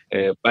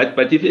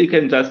 But if you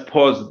can just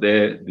pause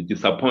the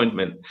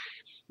disappointment,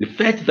 the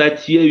fact that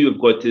here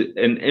you've got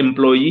an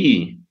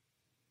employee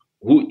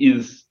who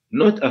is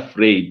not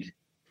afraid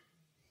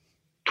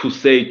to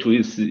say to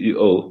his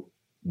CEO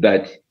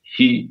that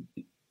he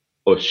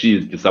or she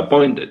is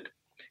disappointed,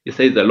 it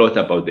says a lot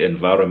about the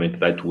environment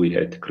that we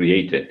had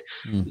created.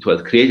 It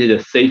was created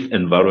a safe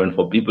environment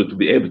for people to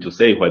be able to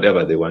say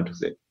whatever they want to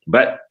say.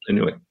 But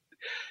anyway,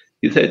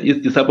 he said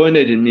he's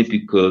disappointed in me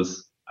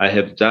because I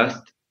have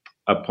just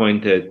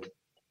appointed,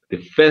 the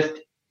first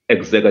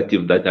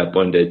executive that I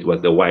appointed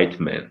was a white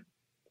man.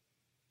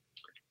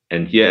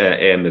 And here I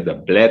am as a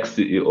black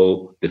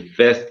CEO, the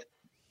first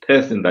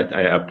person that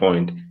I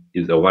appoint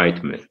is a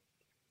white man.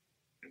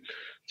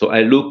 So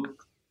I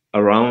look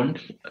around,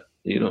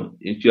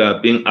 if you are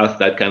being asked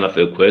that kind of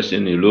a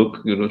question, you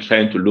look,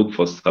 trying to look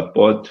for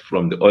support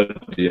from the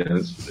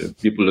audience,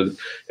 people,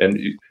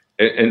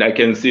 and I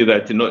can see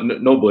that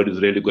nobody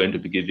is really going to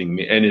be giving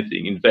me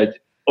anything. In fact,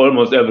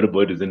 almost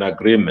everybody is in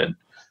agreement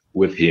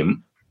with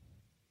him.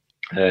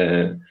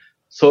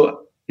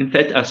 So, in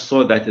fact, I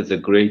saw that as a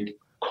great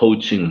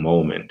coaching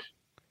moment,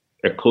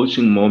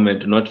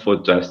 not for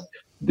just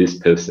this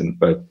person,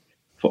 but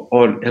for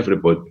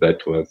everybody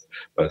that was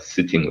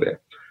sitting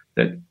there.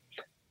 That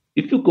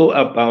if you go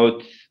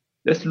about,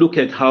 let's look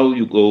at how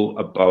you go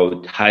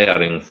about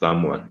hiring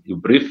someone. You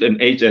brief an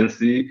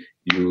agency,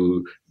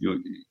 you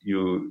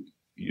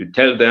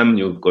tell them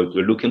you're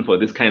looking for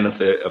this kind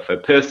of a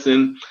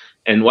person,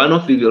 and one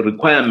of the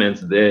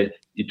requirements there,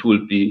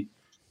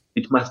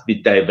 it must be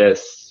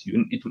diverse.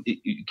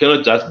 You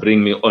cannot just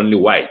bring me only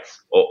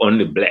whites or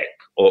only black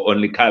or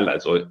only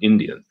colors or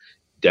Indians.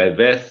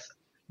 Diverse,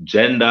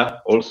 gender,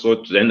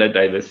 also gender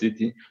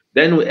diversity.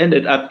 Then we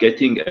ended up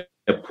getting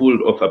a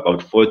pool of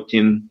about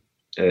 14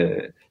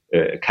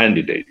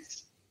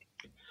 candidates.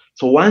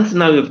 So once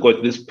now you've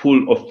got this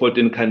pool of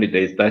 14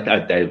 candidates that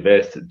are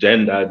diverse,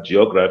 gender,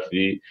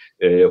 geography,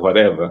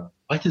 whatever,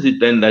 what is it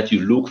then that you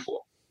look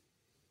for?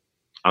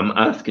 I'm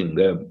asking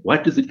them,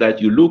 what is it that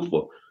you look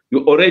for?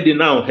 You already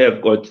now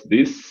have got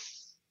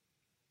this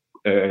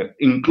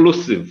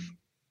inclusive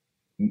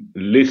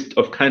list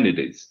of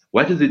candidates.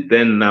 What is it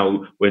then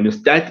now, when you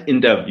start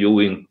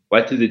interviewing,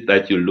 what is it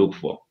that you look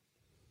for?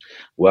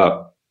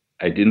 Well,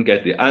 I didn't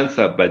get the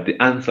answer, but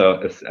the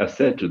answer, as I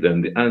said to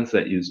them, the answer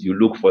is you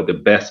look for the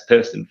best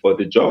person for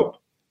the job.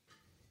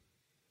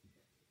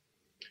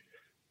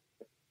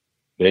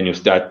 Then you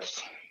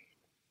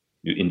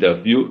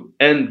interview,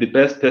 and the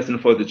best person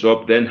for the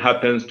job then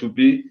happens to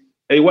be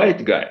a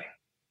white guy.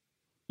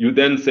 You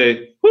then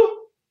say,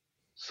 oh,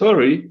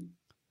 sorry,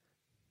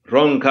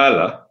 wrong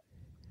color,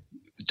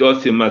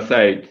 toss him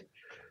aside.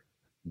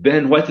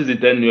 Then what is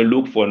it then you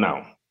look for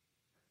now?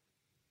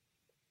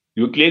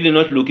 You're clearly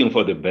not looking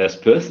for the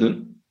best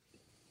person.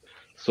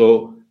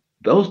 So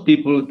those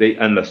people, they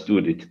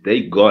understood it,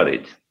 they got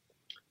it,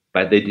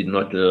 but they did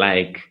not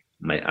like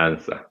my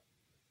answer.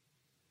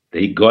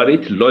 They got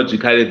it,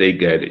 logically they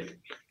get it,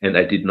 and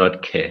I did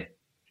not care.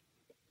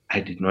 I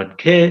did not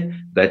care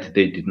that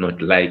they did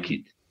not like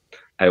it.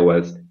 I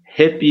was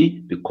happy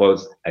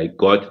because I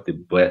got the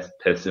best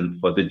person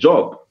for the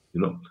job.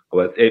 You're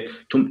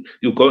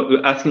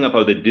asking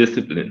about the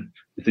discipline.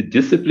 It's a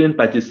discipline,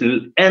 but it's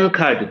still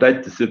anchored,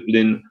 that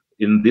discipline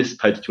in this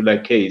particular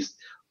case,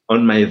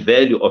 on my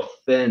value of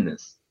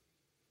fairness.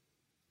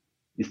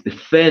 It's the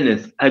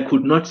fairness. I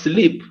could not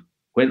sleep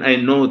when I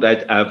know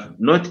that I've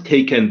not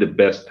taken the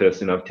best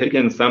person. I've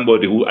taken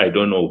somebody who I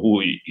don't know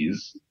who he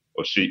is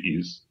or she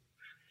is.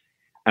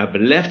 I've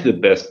left the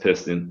best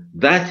person.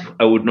 That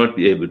I would not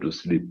be able to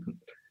sleep.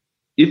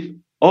 If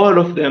all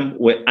of them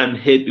were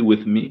unhappy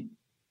with me,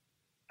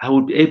 I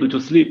would be able to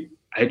sleep.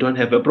 I don't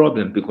have a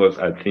problem because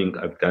I think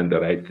I've done the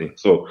right thing.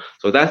 So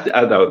that's the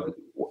other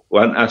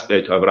one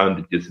aspect around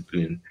the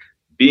discipline,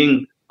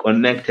 being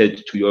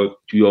connected to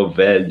your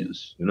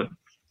values.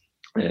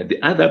 The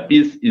other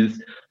piece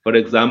is, for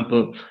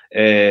example,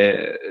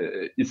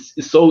 it's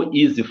so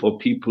easy for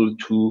people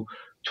to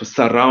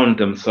surround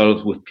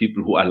themselves with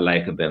people who are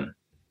like them,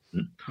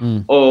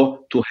 or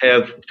to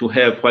have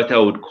what I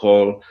would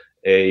call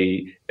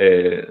a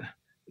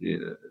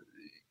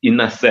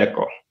inner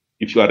circle.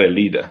 If you are a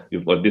leader,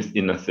 you've got this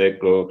inner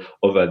circle.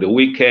 Over the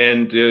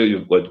weekend,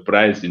 you've got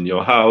brides in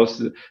your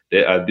house.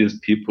 There are these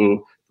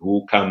people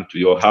who come to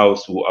your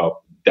house who are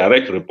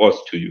direct reports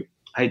to you.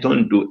 I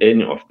don't do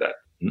any of that.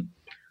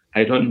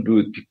 I don't do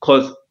it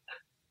because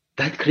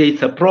that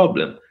creates a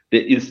problem.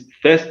 There is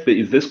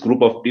this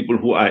group of people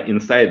who are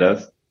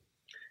insiders.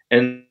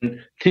 And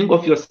think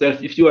of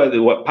yourself, if you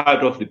are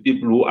part of the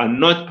people who are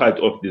not part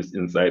of these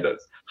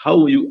insiders,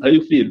 how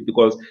you feel?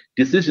 Because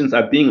decisions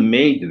are being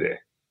made there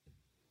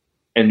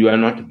and you are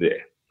not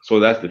there. So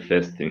that's the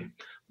first thing.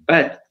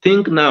 But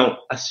think now,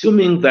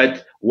 assuming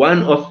that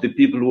one of the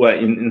people who are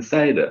in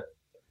insider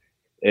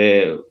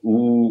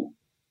who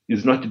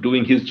is not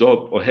doing his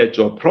job or her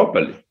job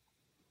properly,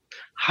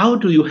 how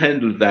do you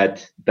handle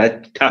that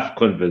tough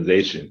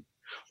conversation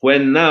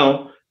when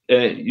now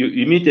you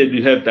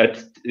immediately have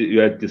that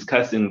you are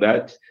discussing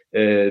that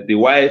the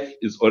wife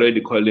is already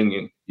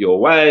calling your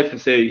wife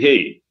and say,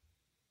 hey,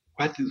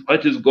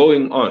 what is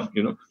going on?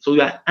 So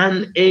you are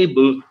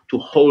unable to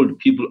hold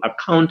people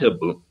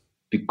accountable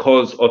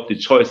because of the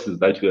choices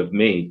that you have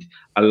made,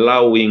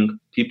 allowing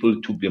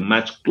people to be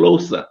much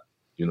closer.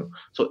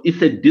 So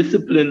it's a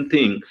discipline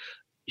thing.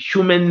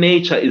 Human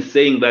nature is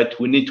saying that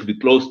we need to be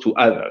close to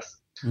others.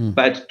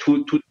 But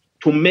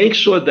to make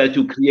sure that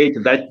you create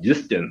that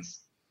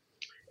distance,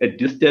 a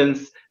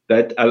distance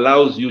that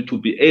allows you to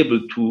be able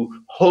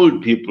to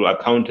hold people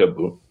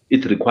accountable,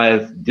 it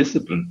requires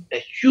discipline,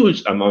 a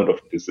huge amount of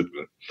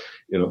discipline.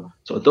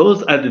 So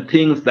those are the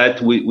things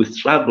that we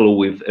struggle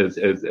with as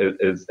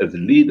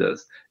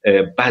leaders.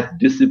 But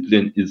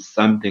discipline is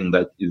something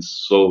that is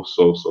so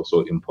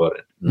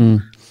important.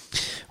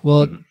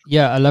 Well,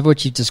 yeah, I love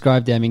what you've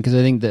described there. I mean, because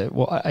I think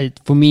that,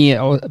 for me,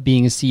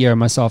 being a CEO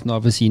myself,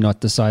 obviously not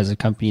the size of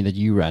company that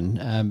you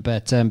run,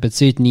 but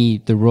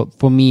certainly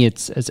for me,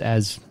 it's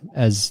as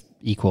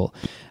equal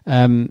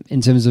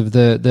in terms of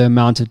the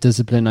amount of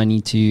discipline I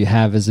need to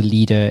have as a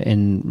leader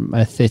in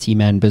a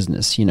 30-man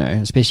business,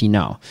 especially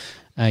now,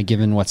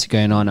 given what's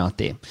going on out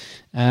there.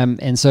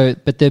 And so,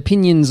 but the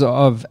opinions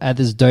of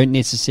others don't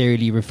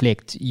necessarily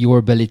reflect your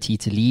ability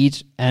to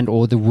lead and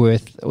or the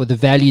worth or the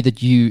value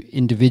that you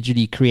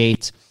individually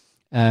create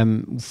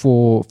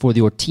for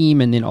your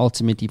team and then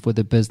ultimately for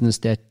the business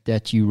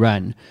that you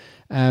run.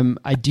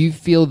 I do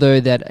feel though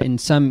that in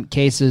some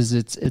cases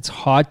it's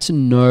hard to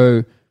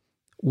know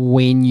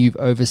when you've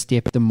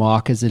overstepped the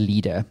mark as a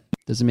leader.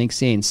 Does it make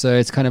sense? So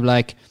it's kind of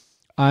like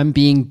I'm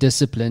being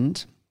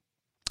disciplined.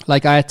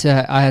 Like I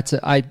call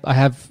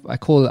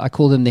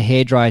them the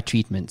hairdryer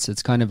treatments.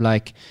 It's kind of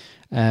like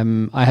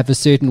I have a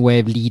certain way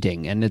of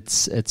leading, and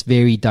it's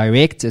very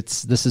direct.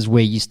 This is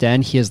where you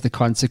stand. Here's the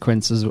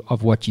consequences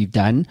of what you've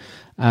done,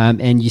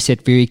 and you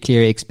set very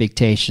clear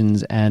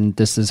expectations. And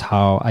this is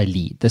how I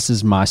lead. This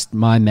is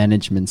my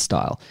management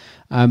style.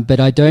 But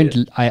I don't.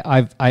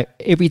 Yeah. I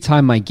every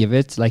time I give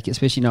it, like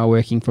especially now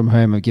working from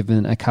home, I've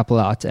given a couple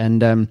out,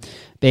 and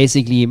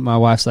basically my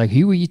wife's like,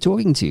 "Who were you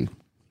talking to?"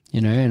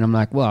 And I'm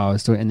like, well, I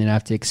was talking, and then I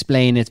have to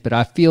explain it. But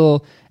I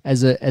feel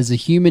as a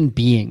human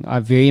being, I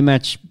very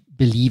much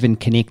believe in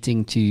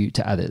connecting to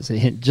others,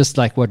 just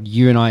like what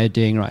you and I are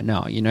doing right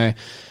now,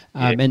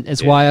 and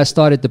it's why I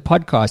started the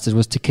podcast. It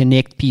was to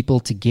connect people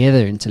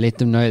together and to let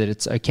them know that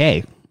it's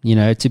okay,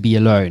 to be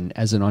alone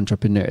as an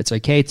entrepreneur. It's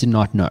okay to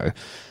not know.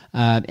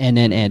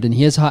 And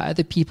here's how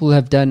other people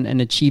have done and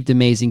achieved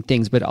amazing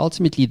things. But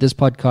ultimately, this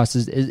podcast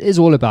is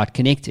all about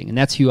connecting, and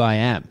that's who I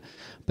am.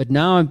 But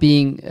now I'm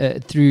being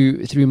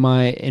through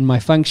my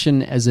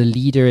function as a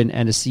leader and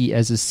as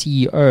a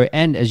CEO,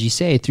 and as you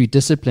say, through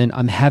discipline,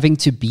 I'm having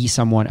to be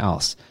someone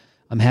else.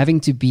 I'm having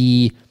to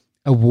be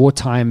a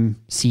wartime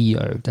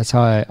CEO. That's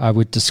how I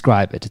would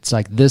describe it. It's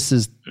like, this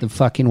is the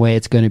fucking way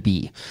it's going to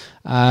be,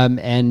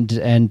 and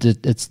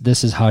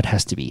this is how it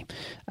has to be.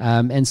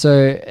 And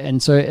so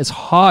it's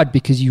hard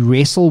because you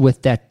wrestle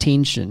with that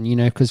tension,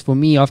 Because for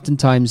me,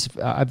 oftentimes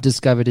I've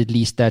discovered at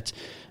least that.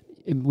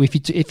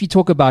 If you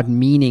talk about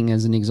meaning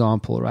as an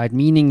example, right?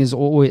 Meaning is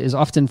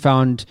often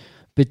found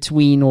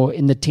between or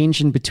in the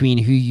tension between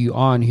who you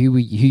are and who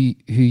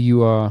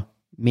you are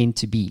meant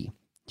to be.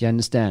 Do you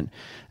understand?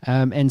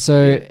 And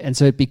so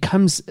it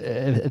becomes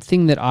a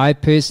thing that I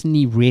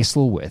personally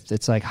wrestle with.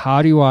 It's like,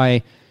 how do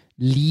I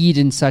lead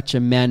in such a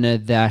manner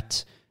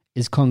that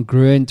is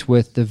congruent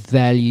with the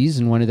values,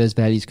 and one of those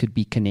values could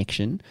be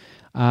connection.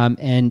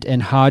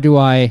 And how do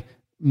I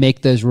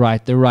make those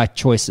the right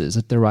choices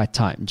at the right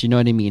time? Do you know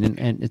what I mean?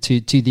 And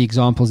to the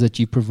examples that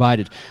you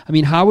provided, I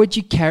mean, how would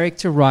you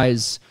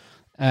characterize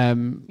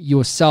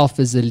yourself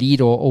as a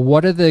leader, or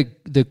what are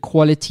the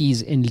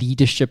qualities in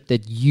leadership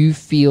that you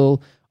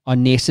feel are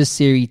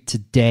necessary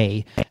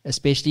today,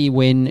 especially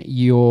when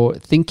you're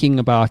thinking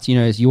about,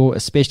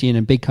 especially in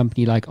a big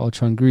company like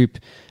Altron Group,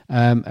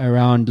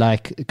 around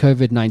like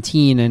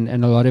COVID-19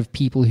 and a lot of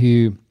people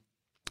who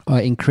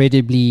are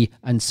incredibly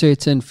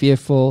uncertain,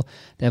 fearful.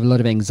 They have a lot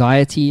of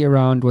anxiety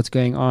around what's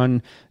going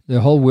on.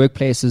 The whole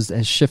workplace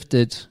has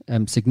shifted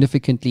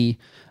significantly.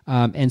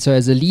 And so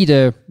as a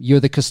leader, you're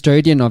the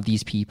custodian of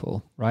these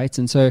people, right?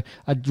 And so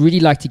I'd really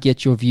like to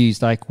get your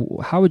views. Like,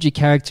 how would you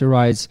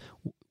characterize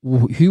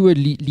who a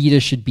leader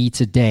should be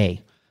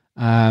today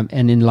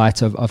and in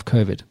light of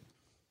COVID?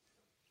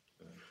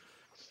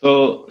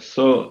 So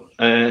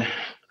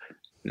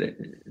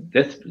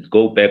let's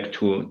go back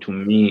to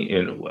me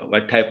and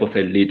what type of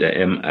a leader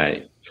am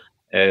I?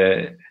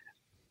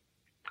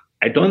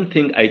 I don't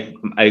think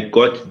I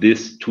got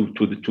this to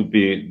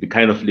be the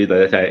kind of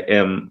leader that I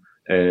am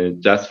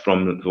just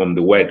from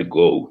the word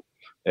go.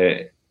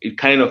 It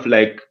kind of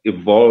like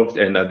evolved,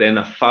 and then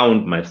I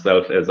found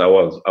myself as I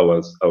was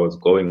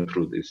going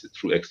through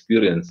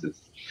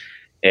experiences,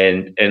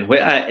 and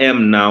where I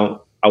am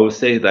now, I would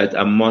say that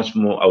I'm much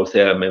more. I would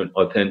say I'm an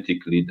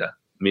authentic leader,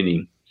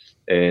 meaning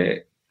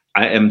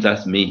I am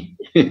just me.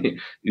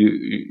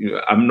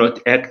 I'm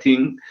not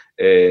acting.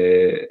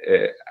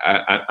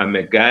 I'm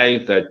a guy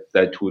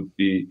that would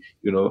be,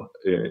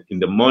 in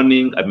the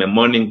morning. I'm a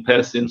morning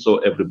person, so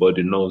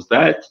everybody knows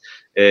that,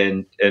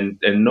 and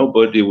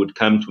nobody would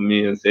come to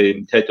me and say,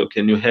 "Mteto,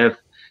 can you have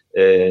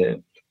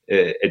a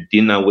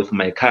dinner with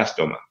my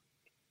customer?"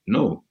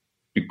 No,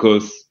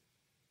 because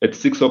at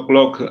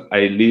 6:00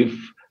 I leave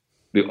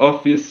the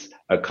office,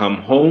 I come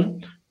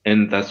home,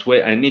 and that's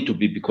where I need to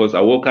be, because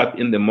I woke up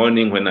in the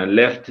morning. When I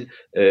left,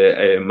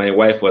 my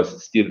wife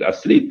was still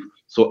asleep.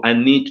 So I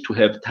need to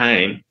have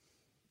time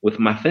with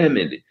my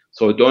family.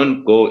 So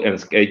don't go and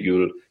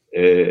schedule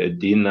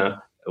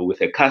dinner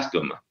with a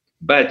customer.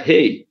 But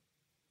hey,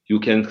 you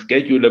can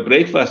schedule a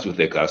breakfast with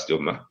a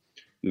customer.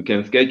 You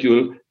can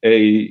schedule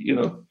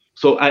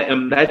so I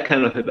am that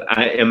kind of,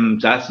 I am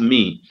just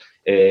me.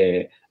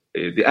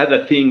 The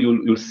other thing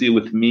you'll see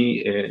with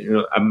me,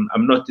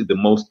 I'm not the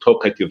most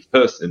talkative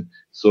person,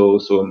 so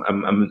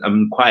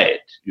I'm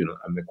quiet.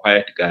 I'm a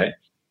quiet guy.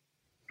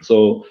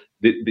 So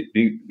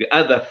the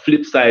other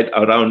flip side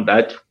around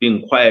that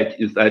being quiet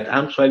is that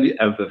actually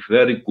I'm a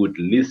very good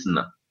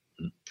listener.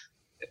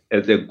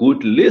 As a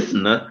good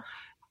listener,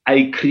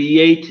 I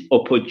create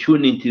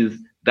opportunities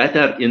that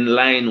are in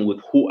line with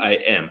who I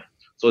am.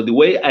 So the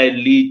way I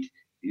lead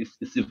is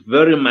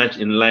very much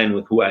in line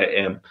with who I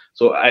am.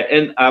 So I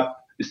end up.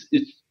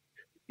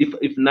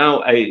 If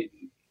now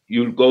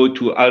you'll go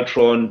to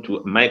Altron,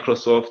 to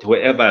Microsoft,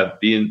 wherever I've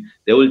been,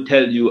 they will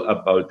tell you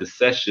about the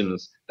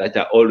sessions that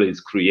I always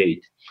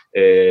create.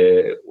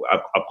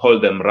 I call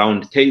them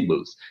round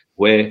tables,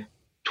 where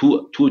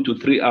 2 to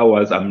 3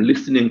 hours I'm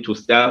listening to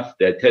staff.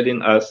 They're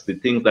telling us the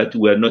things that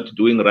we're not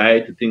doing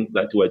right, the things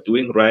that we're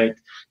doing right.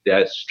 They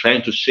are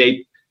trying to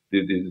shape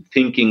the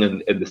thinking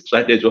and the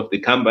strategy of the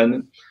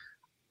company.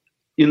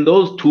 In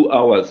those 2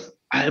 hours,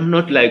 I am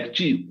not like,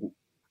 gee,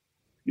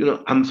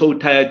 I'm so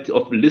tired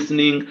of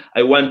listening.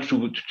 I want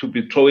to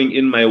be throwing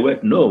in my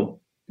word. No,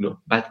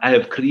 but I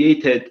have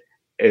created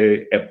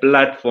a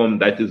platform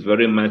that is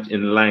very much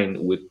in line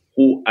with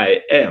who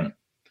I am.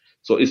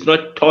 So it's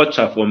not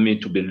torture for me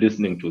to be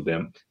listening to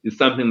them. It's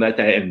something that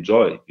I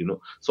enjoy,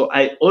 So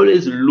I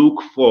always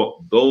look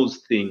for those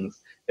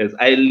things as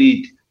I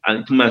lead, and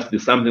it must be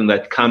something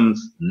that comes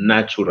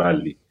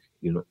naturally,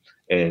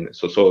 And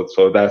so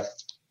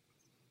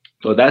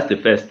that's the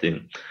first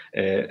thing.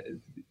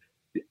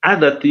 The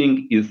other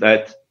thing is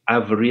that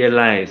I've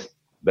realized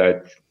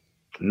that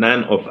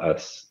none of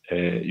us,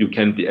 you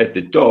can be at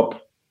the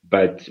top,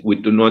 but we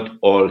do not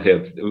all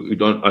have.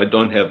 I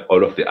don't have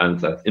all of the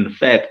answers. In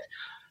fact,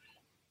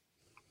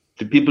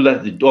 the people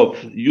at the top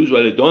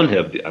usually don't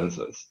have the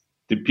answers.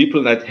 The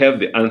people that have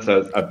the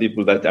answers are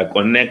people that are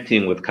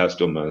connecting with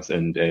customers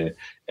and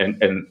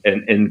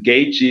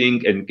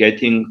engaging and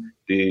getting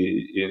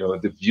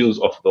the views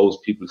of those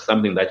people,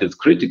 something that is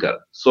critical.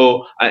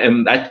 So I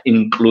am that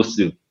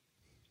inclusive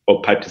or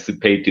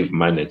participative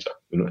manager,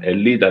 a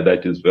leader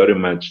that is very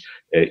much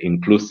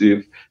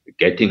inclusive,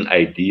 getting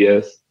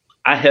ideas.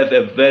 I have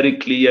a very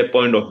clear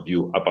point of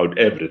view about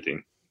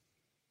everything,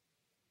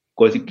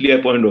 because a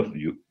clear point of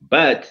view,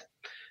 but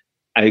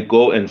I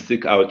go and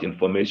seek out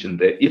information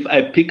there. If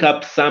I pick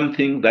up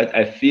something that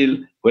I feel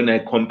when I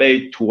compare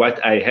it to what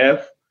I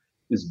have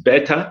is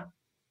better,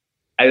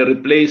 I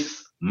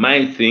replace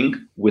my thing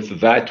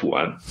with that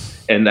one,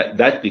 and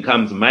that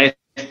becomes my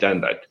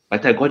standard.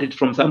 But I got it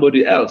from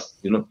somebody else.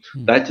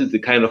 That is the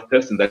kind of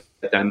person that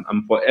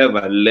I'm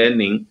forever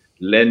learning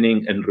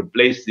and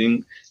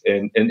replacing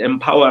and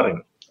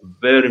empowering.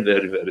 Very,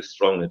 very, very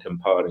strong and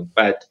empowering.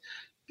 But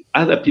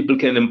other people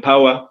can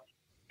empower,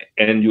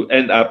 and you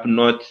end up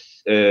not.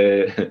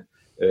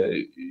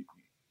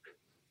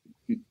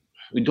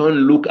 We don't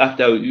look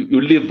after. You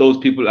leave those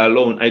people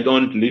alone. I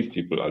don't leave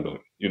people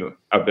alone.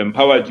 I've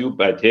empowered you,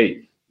 but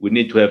hey, we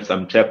need to have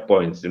some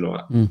checkpoints.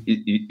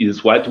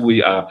 Is what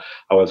we are.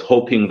 I was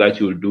hoping that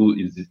you'll do.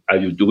 Are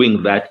you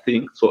doing that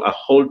thing? So I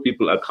hold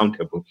people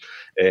accountable,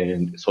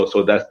 and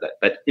so that's that.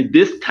 But in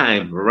this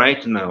time,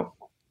 right now,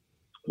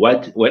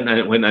 when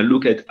I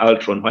look at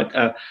Altron, what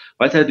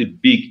are the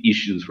big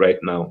issues right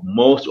now?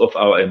 Most of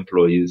our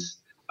employees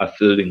are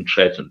feeling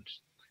threatened.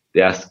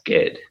 They are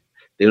scared.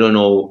 They don't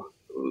know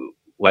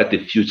what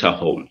the future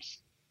holds.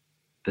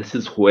 This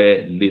is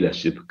where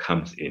leadership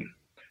comes in.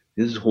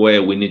 This is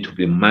where we need to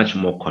be much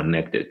more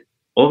connected.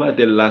 Over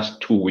the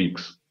last 2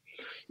 weeks,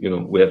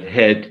 we have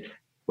had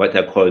what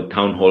I call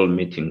town hall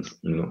meetings,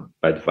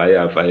 but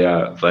via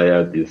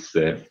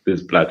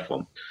this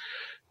platform.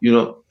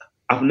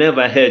 I've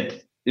never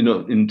had,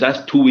 in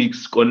just 2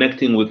 weeks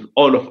connecting with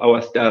all of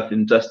our staff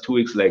in just 2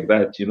 weeks like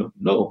that,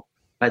 no.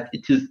 But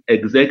it is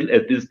exactly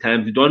at this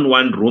time. You don't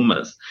want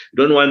rumors. You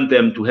don't want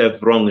them to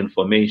have wrong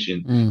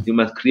information. You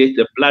must create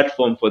a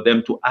platform for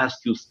them to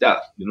ask you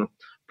stuff,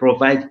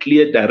 provide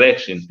clear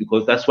directions,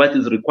 because that's what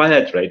is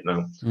required right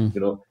now.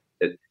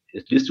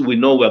 At least we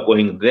know we're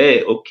going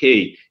there.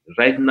 Okay,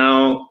 right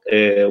now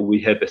we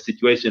have a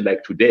situation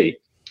like today.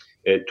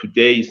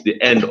 Today is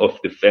the end of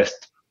the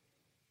first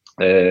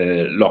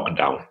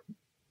lockdown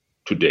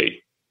today.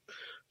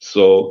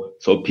 So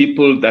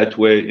people that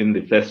were in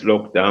the first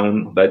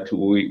lockdown that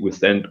we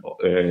sent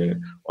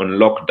on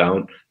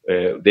lockdown,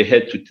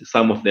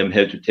 some of them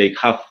had to take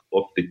half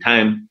of the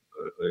time.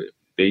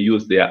 They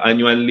used their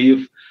annual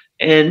leave,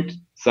 and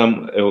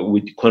some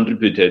we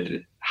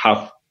contributed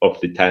half of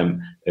the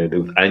time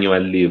with annual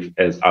leave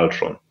as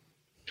Altron.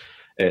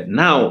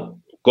 Now,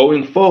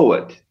 going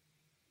forward,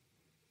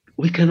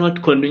 we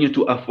cannot continue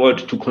to afford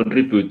to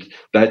contribute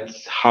that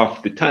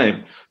half the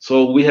time.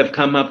 So we have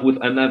come up with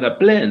another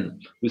plan.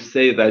 We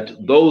say that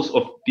those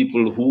of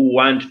people who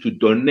want to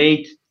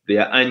donate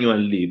their annual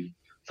leave,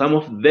 some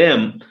of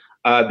them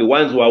are the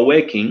ones who are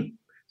working,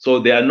 so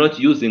they are not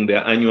using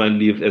their annual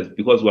leave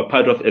because we're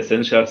part of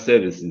essential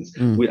services.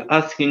 We're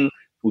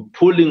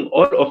pulling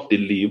all of the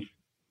leave.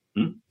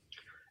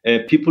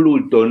 People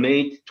will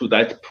donate to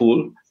that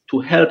pool to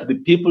help the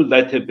people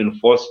that have been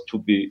forced to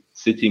be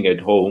sitting at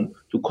home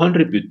to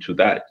contribute to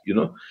that,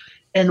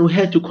 And we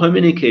had to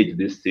communicate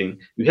this thing.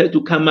 We had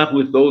to come up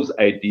with those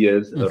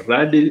ideas,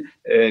 really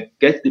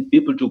get the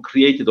people to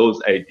create those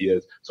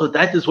ideas. So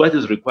that is what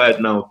is required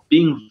now,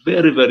 being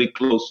very, very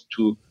close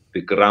to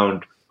the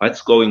ground,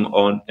 what's going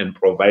on, and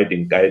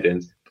providing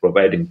guidance,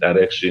 providing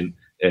direction,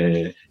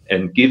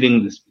 and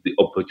giving the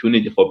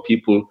opportunity for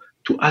people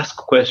to ask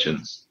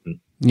questions.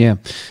 Yeah,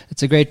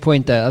 it's a great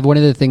point there. One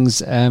of the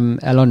things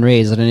Alon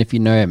Reyes, I don't know if you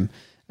know him,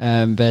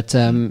 but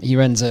he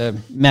runs a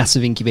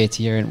massive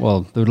incubator here,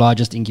 the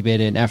largest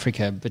incubator in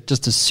Africa, but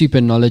just a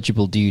super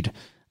knowledgeable dude.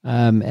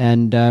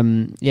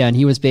 And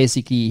he was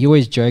basically, he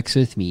always jokes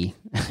with me.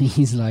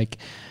 He's like,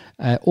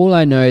 all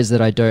I know is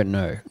that I don't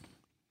know.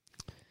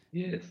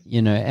 Yes.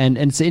 And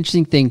it's an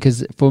interesting thing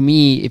because for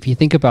me, if you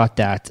think about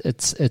that,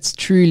 it's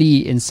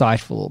truly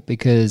insightful,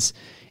 because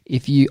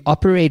if you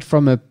operate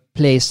from a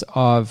place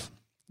of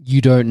you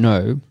don't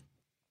know,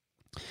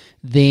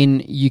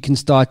 then you can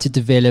start to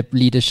develop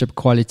leadership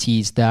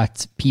qualities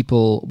that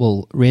people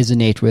will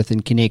resonate with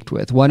and connect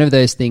with. One of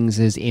those things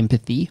is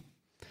empathy.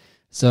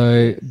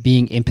 So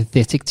being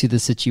empathetic to the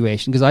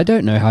situation, because I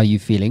don't know how you're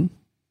feeling.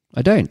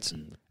 I don't.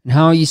 And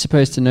how are you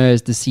supposed to know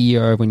as the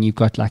CEO when you've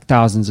got like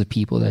thousands of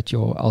people that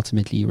you're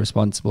ultimately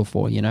responsible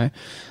for,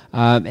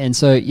 And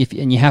so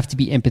you have to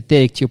be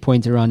empathetic to your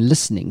point around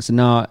listening. So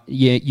now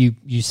you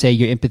say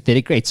you're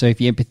empathetic, great. So if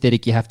you're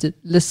empathetic, you have to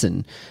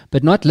listen,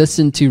 but not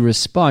listen to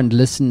respond,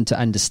 listen to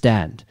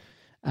understand.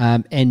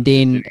 And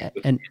then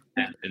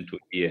to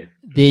hear.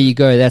 There you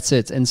go. That's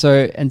it. And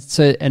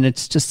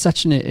it's just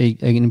such an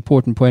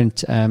important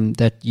point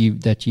that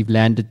you've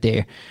landed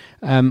there.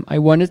 I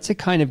wanted to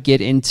kind of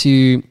get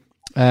into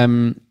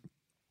some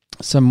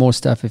more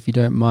stuff, if you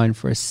don't mind,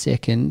 for a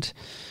second.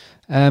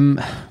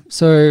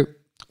 So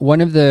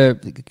one of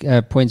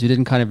the points we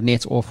didn't kind of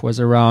net off was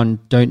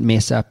around don't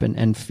mess up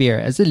and fear.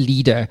 As a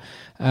leader,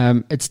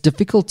 it's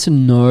difficult to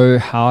know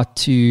how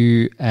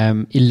to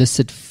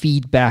elicit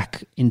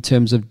feedback in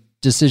terms of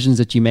decisions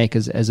that you make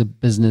as a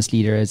business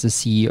leader, as a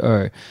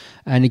CEO.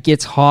 And it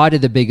gets harder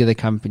the bigger the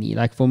company.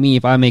 Like for me,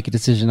 if I make a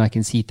decision, I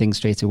can see things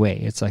straight away.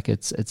 It's like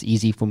it's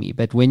easy for me.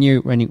 But when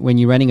you're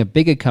running a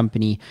bigger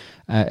company,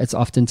 it's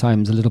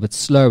oftentimes a little bit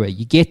slower.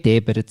 You get there,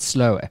 but it's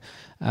slower.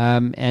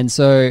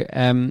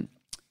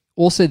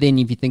 Also then,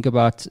 if you think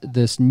about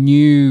this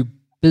new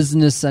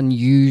business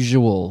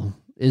unusual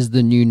is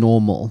the new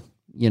normal,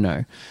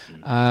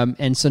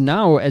 and so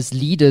now as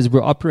leaders,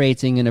 we're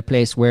operating in a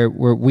place where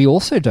we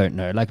also don't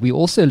know, like we're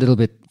also a little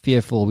bit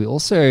fearful. We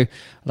also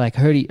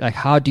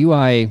how do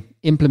I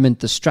implement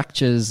the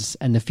structures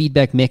and the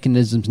feedback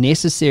mechanisms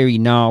necessary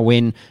now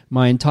when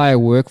my entire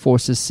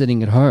workforce is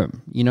sitting at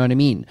home? You know what I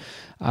mean?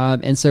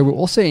 And so we're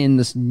also in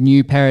this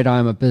new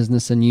paradigm of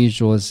business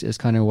unusual is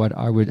kind of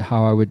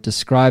how I would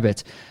describe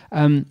it.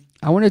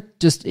 I want to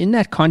just, in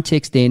that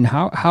context then,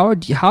 how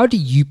do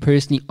you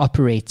personally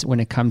operate when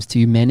it comes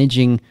to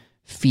managing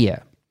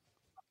fear?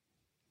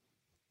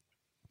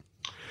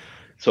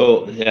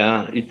 So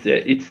yeah,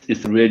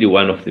 it's really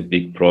one of the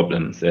big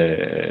problems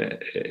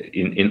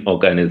in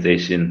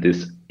organization,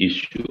 this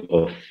issue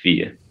of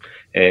fear.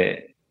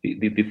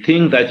 The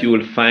thing that you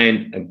will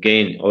find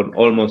again on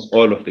almost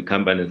all of the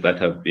companies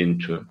that I've been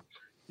to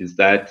is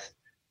that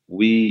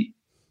we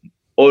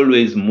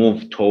always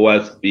move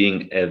towards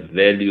being a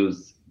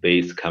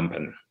values-based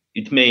company.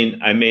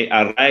 I may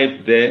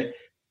arrive there,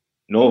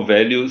 no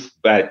values,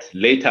 but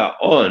later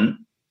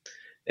on,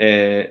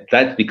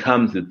 that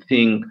becomes the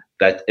thing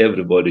that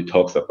everybody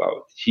talks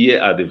about.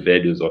 Here are the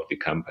values of the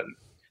company.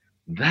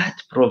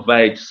 That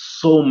provides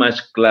so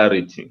much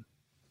clarity.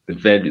 The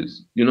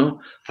values,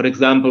 for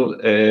example,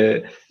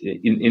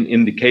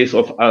 in the case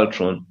of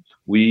Altron,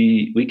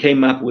 we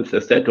came up with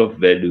a set of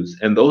values,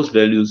 and those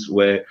values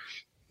were,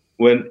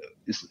 when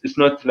it's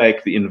not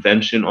like the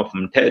invention of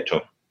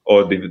Mteto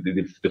or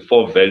the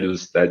four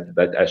values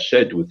that I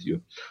shared with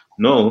you.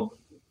 No,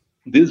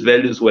 these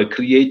values were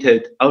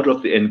created out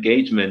of the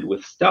engagement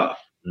with staff,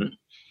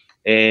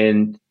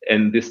 and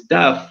the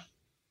staff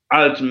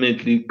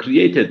ultimately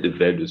created the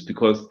values,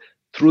 because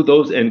through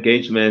those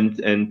engagements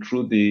and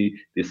through the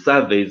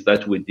surveys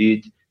that we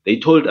did, they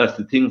told us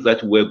the things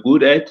that we're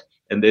good at,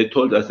 and they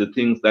told us the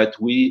things that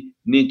we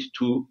need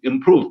to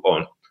improve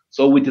on.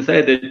 So we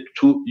decided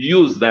to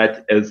use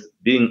that as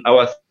being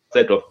our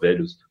set of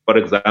values. For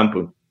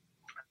example,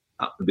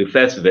 our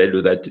first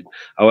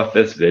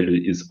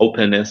value is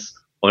openness,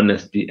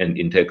 honesty, and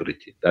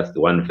integrity. That's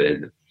the one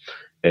value.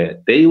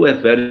 They were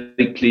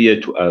very clear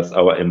to us,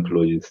 our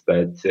employees,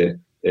 that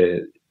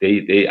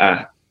they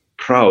are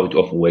proud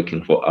of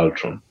working for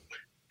Altron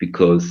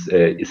because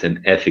it's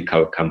an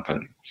ethical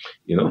company,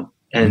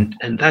 and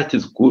that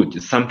is good.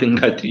 It's something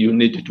that you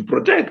need to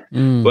protect.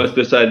 But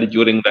especially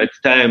during that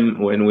time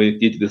when we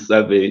did the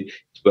survey,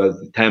 it was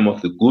the time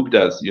of the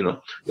Guptas,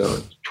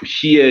 to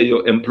hear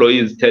your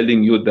employees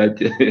telling you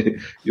that,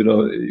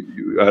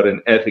 you are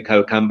an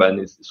ethical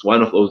company is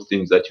one of those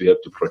things that you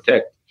have to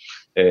protect.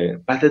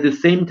 But at the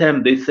same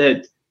time, they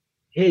said,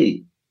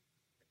 hey,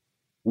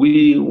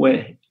 we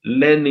were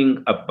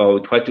learning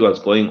about what was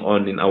going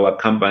on in our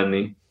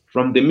company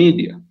from the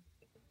media.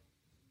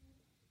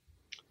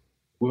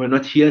 We were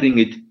not hearing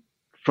it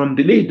from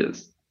the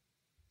leaders.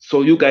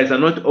 So you guys are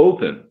not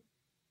open.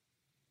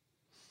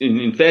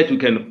 In fact, we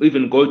can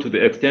even go to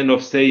the extent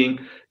of saying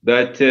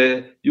that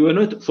you are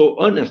not so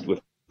honest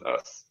with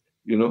us,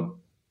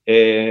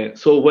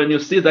 So when you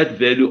see that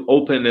value,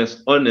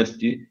 openness,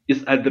 honesty,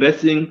 is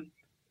addressing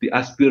the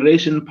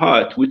aspiration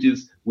part, which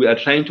is we are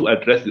trying to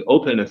address the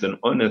openness and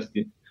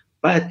honesty,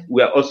 but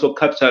we are also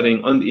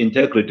capturing on the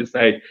integrity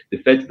side the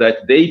fact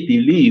that they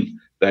believe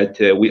that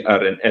we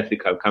are an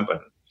ethical company.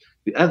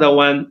 The other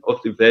one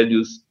of the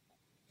values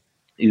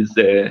is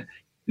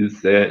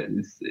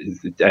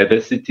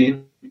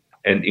diversity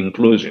and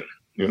inclusion.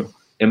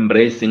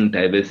 Embracing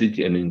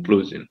diversity and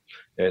inclusion.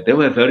 They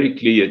were very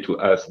clear to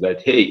us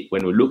that, hey,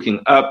 when we're looking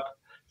up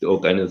the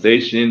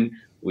organization,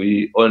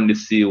 we only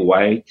see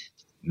white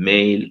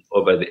male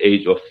over the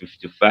age of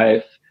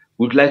 55.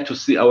 We'd like to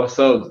see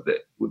ourselves there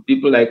with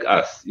people like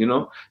us.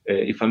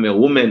 If I'm a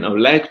woman, I would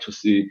like to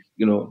see,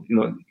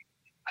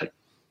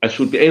 I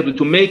should be able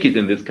to make it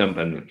in this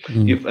company.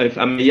 If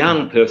I'm a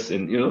young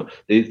person,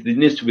 there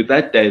needs to be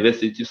that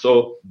diversity.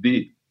 So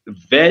the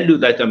value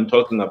that I'm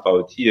talking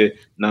about here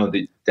now,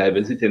 the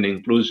diversity and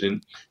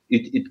inclusion,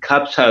 it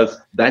captures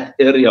that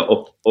area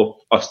of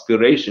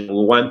aspiration.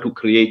 We want to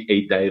create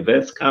a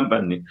diverse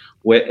company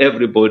where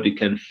everybody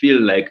can feel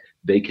like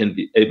they can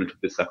be able to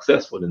be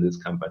successful in this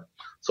company.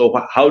 So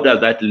how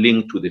does that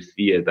link to the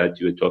fear that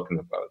you were talking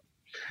about?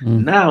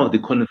 Now the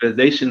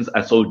conversations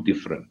are so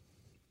different,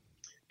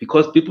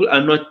 because people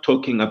are not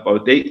talking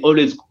about, they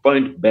always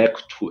point back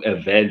to a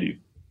value,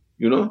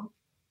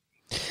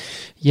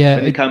 Yeah.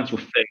 When it comes to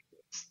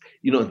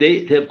fairness,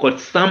 they've got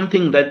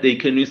something that they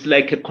can use,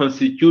 like a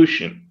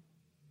constitution.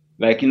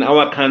 Like in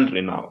our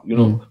country now,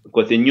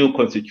 because a new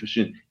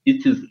constitution,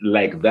 it is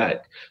like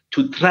that.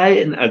 To try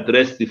and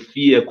address the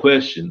fear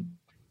question,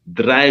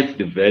 drive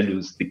the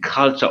values, the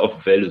culture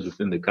of values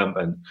within the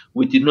company.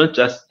 We did not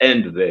just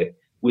end there.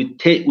 We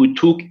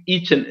took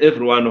each and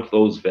every one of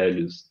those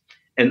values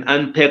and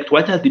unpacked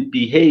what are the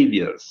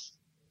behaviors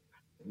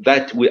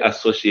that we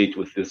associate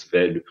with this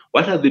value.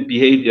 What are the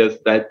behaviors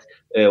that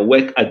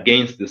work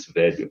against this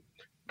value?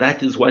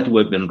 That is what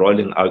we've been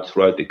rolling out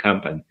throughout the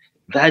company.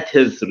 That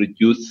has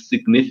reduced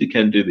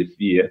significantly the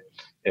fear,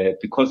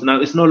 because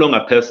now it's no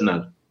longer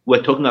personal.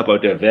 We're talking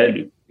about their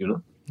value,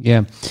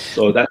 Yeah.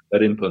 So that's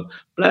very important.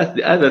 Plus,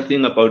 the other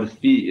thing about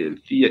fear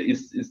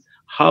is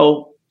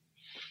how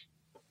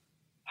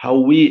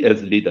we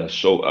as leaders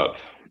show up,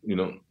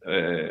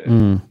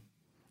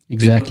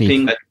 Exactly.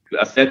 Things that we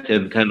accept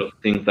and kind of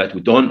things that we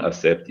don't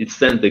accept. It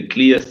sends a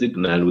clear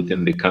signal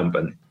within the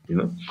company,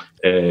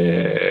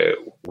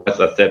 what's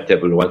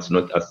acceptable, what's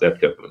not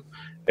acceptable.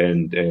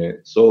 And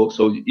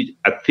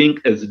I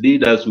think as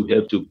leaders, we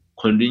have to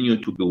continue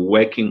to be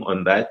working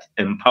on that,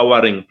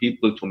 empowering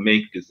people to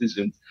make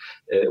decisions.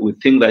 We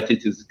think that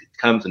it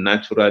comes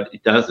natural.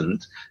 It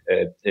doesn't.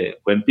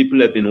 When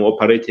people have been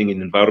operating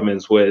in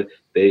environments where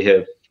they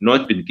have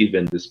not been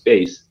given the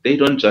space, they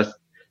don't just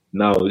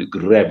now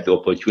grab the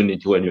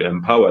opportunity when you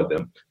empower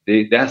them.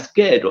 They are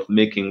scared of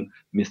making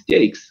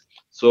mistakes.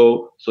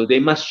 So they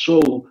must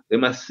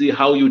see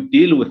how you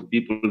deal with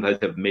people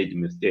that have made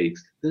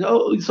mistakes.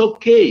 It's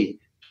okay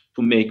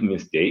to make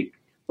mistake.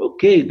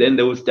 okay, then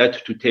they will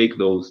start to take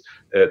those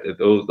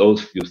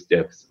few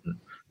steps.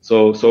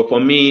 So for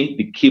me,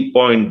 the key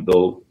point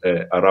though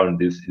around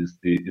this is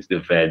the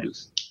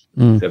values.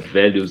 It's a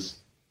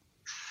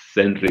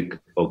values-centric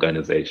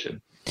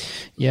organization.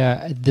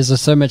 Yeah, there's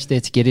so much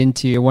there to get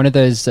into. One of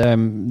those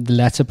the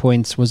latter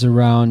points was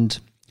around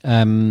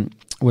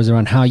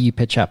how you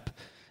pitch up.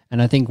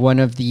 And I think one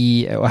of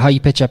the how you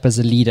pitch up as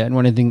a leader, and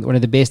one of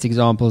the best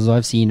examples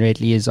I've seen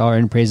lately is our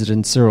own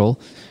President Cyril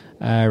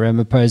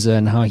Ramaphosa,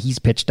 and how he's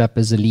pitched up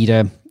as a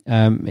leader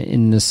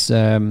in this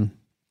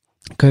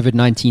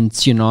COVID-19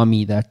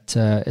 tsunami that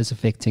is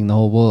affecting the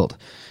whole world.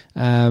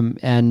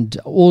 And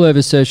all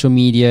over social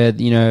media,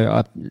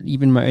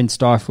 even my own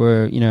staff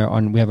were,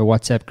 we have a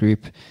WhatsApp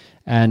group,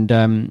 and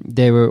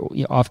they were,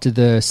 after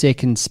the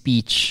second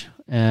speech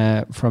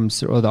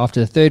after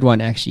the third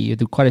one, actually,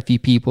 quite a few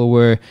people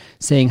were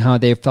saying how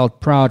they felt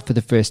proud for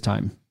the first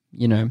time,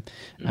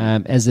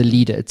 as a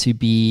leader to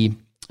be,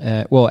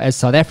 as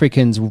South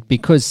Africans,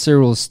 because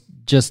Cyril's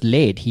just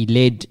led. He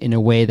led in a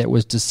way that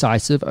was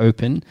decisive,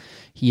 open.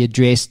 He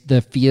addressed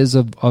the fears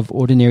of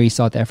ordinary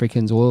South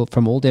Africans,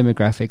 from all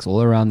demographics,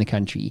 all around the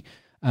country,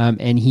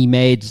 and he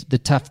made the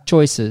tough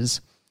choices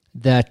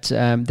that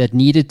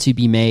needed to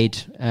be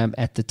made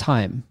at the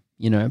time.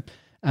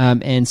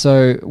 And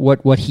so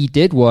what he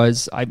did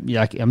was,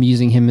 I'm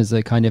using him as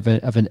a kind of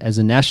as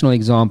a national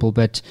example,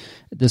 but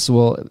this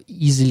will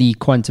easily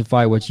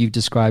quantify what you've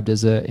described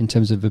in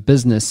terms of a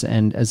business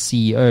and as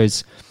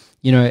CEOs.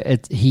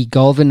 He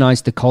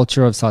galvanized the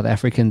culture of South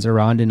Africans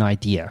around an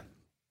idea,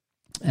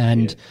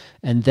 and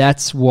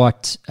that's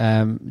what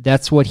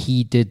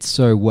he did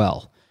so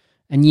well.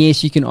 And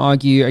yes, you can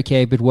argue,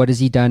 okay, but what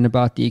has he done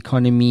about the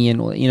economy? And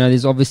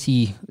there's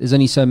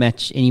only so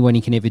much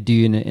anyone can ever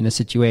do in a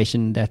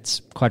situation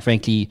that's, quite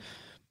frankly,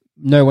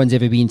 no one's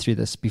ever been through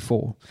this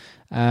before,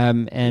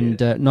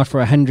 not for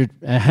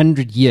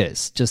 100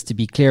 years. Just to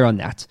be clear on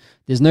that,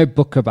 there's no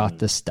book about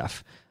this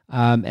stuff.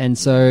 And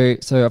so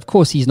of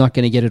course he's not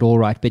going to get it all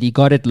right, but he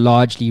got it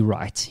largely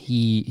right.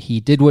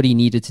 He did what he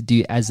needed to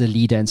do as a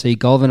leader, and so he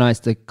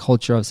galvanized the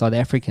culture of South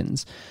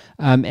Africans.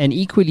 And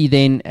equally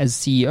then, as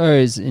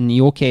CEOs, in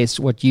your case,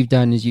 what you've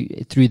done is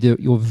through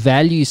your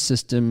value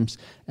systems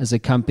as a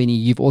company,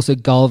 you've also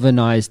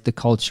galvanized the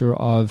culture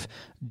of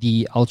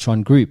the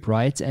Altron Group,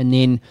 right? And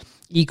then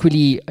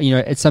equally,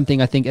 it's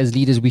something I think as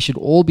leaders we should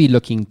all be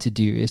looking to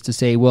do, is to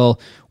say, well,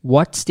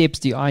 what steps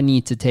do I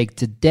need to take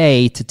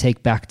today to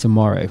take back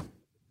tomorrow?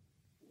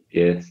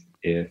 Yes.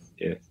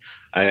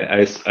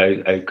 I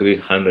agree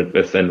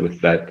 100%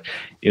 with that.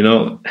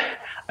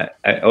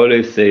 I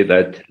always say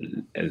that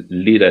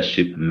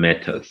leadership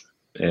matters.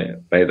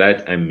 By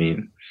that I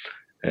mean,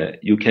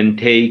 you can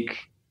take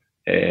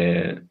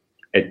a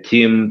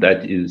team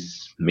that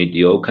is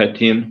mediocre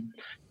team,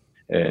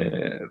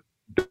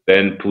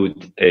 then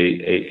put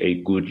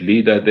a good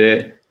leader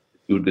there.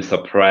 You'll be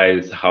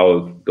surprised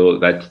how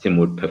that team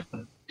would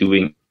perform,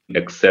 doing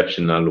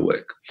exceptional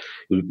work.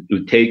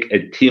 You take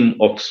a team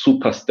of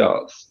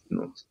superstars,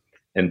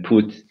 and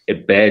put a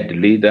bad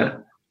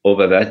leader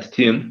over that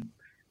team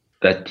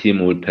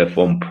will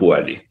perform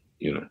poorly,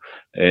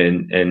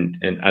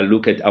 And I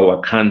look at our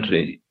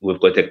country.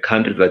 We've got a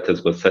country that has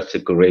got such a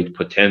great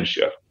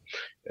potential,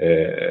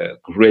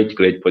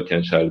 great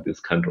potential. This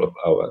country of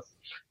ours.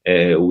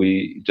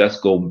 We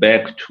just go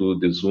back to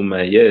the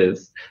Zuma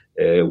years,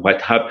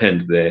 what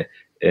happened there,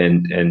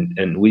 and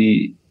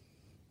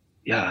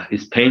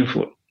it's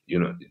painful.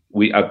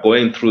 We are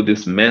going through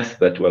this mess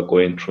that we're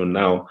going through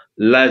now,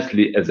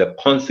 largely as a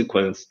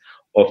consequence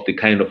of the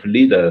kind of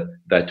leader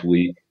that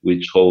we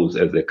chose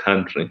as a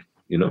country,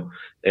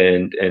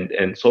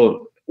 and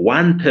so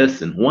one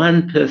person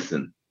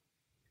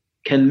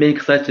can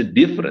make such a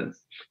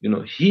difference.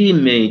 He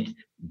made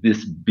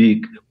this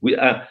big.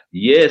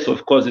 Yes,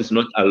 of course, it's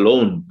not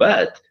alone,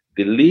 but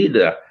the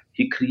leader,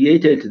 he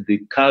created the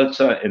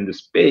culture and the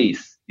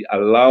space. He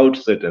allowed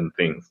certain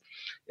things.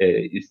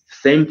 It's the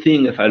same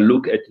thing if I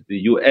look at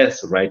the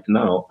US right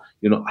now.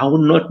 I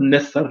would not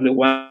necessarily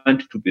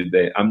want to be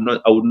there. I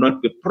would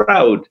not be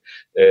proud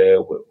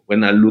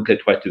when I look at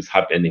what is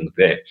happening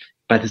there.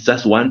 But it's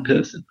just one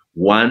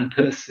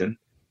person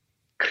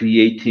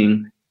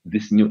creating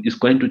this new. It's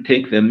going to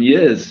take them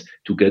years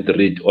to get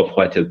rid of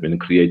what has been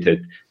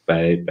created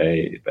by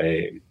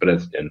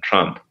President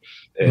Trump.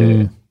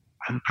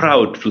 I'm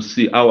proud to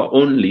see our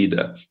own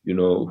leader,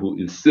 who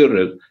is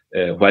Cyril,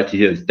 what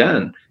he has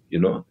done.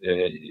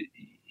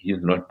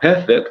 He's not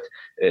perfect.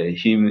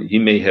 He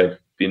may have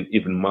been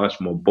even much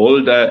more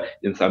bolder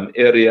in some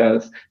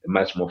areas,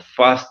 much more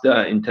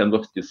faster in terms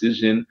of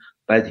decision.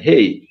 But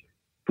hey,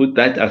 put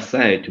that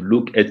aside to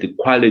look at the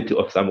quality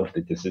of some of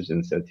the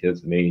decisions that he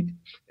has made.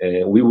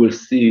 We will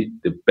see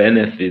the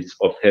benefits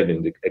of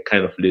having a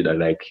kind of leader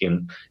like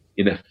him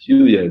in a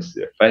few years,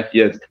 5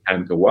 years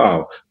time.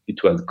 Wow,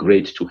 it was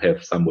great to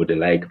have somebody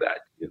like that.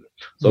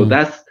 So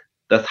that's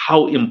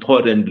how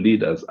important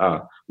leaders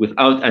are,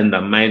 without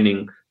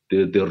undermining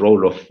the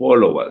role of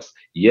followers.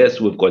 Yes,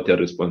 we've got a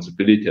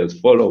responsibility as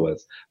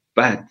followers,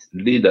 but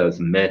leaders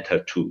matter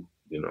too.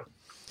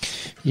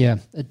 Yeah,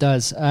 it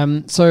does.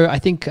 So I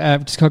think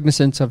just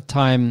cognizant of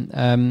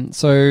time.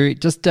 So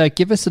just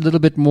give us a little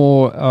bit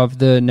more of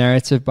the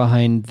narrative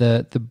behind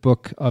the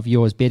book of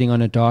yours, Betting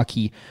on a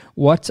Darkie.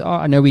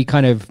 I know we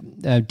kind of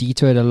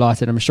detoured a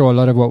lot, and I'm sure a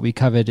lot of what we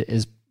covered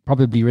is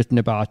probably written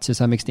about to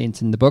some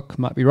extent in the book.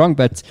 Might be wrong,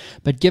 but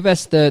give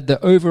us the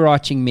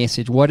overarching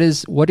message. What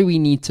do we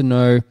need to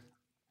know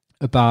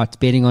about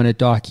betting on a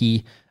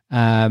darkie?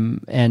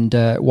 And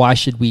why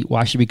should we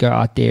go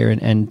out there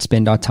and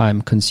spend our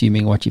time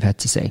consuming what you've had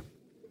to say?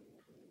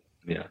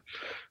 Yeah.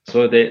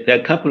 So there are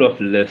a couple of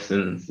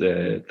lessons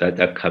that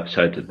are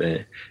captured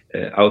there.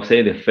 I'll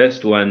say the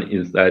first one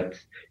is that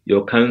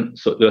your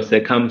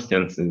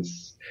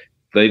circumstances,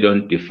 they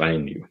don't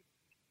define you.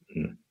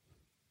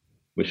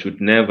 We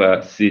should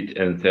never sit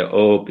and say,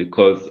 oh,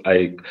 because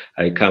I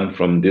come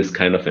from this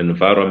kind of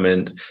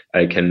environment,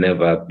 I can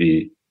never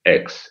be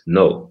X.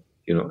 No.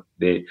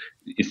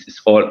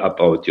 It's all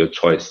about your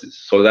choices.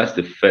 So that's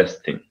the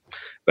first thing.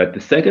 But the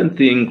second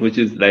thing, which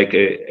is like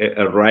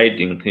a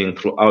riding thing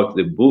throughout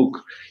the book,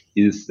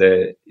 is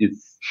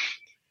it's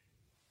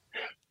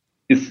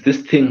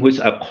this thing which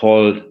are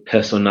called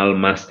personal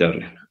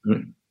mastery,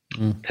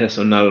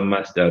 personal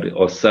mastery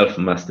or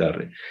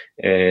self-mastery.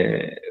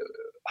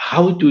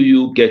 How do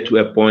you get to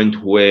a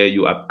point where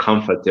you are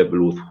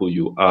comfortable with who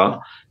you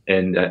are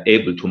and are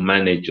able to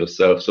manage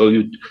yourself? So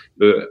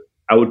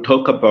I would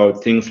talk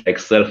about things like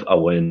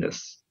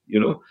self-awareness,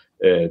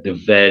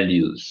 the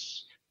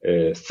values,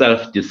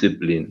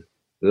 self-discipline,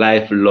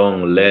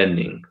 lifelong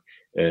learning,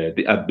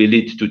 the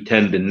ability to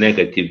turn the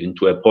negative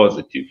into a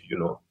positive,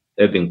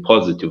 having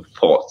positive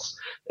thoughts.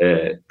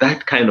 To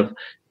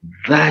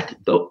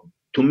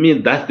me,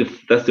 that's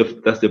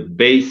the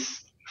base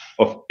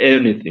of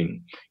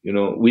anything.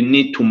 We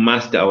need to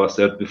master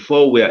ourselves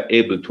before we are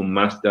able to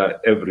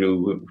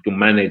to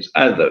manage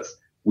others.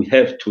 We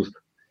have to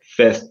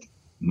first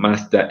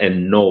master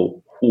and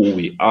know who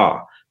we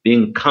are,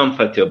 being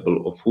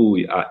comfortable of who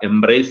we are,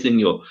 embracing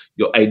your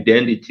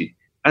identity.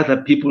 Other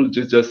people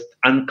just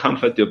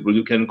uncomfortable.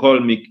 You can call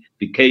me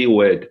the K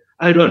word.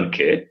 I don't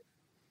care.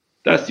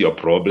 That's your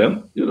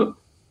problem. You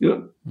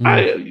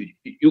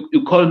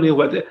call me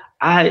what?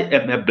 I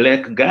am a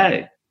black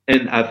guy,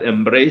 and I've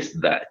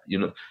embraced that.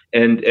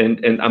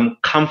 And I'm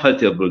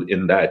comfortable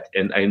in that,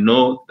 and I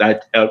know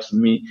that helps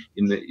me.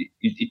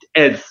 It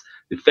adds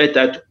the fact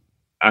that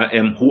I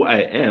am who I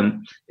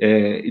am.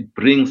 It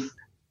brings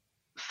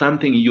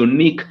something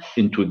unique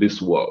into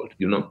this world,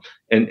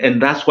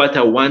 and that's what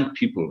I want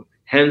people.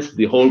 Hence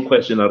the whole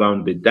question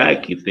around the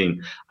darkie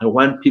thing. I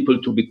want people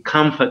to be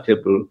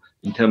comfortable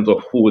in terms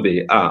of who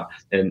they are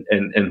and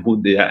who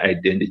their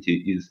identity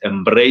is.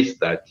 Embrace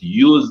that,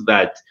 use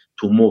that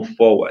to move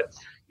forward,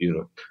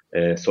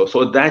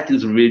 So that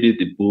is really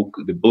the book.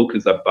 The book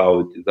is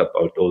about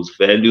those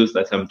values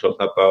that I'm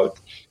talking about.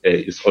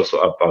 It's also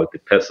about the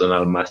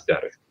personal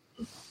mastery.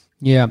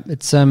 Yeah,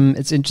 it's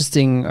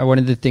interesting. One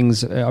of the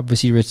things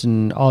obviously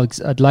written,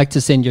 I'd like to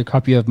send you a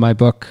copy of my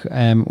book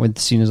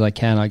as soon as I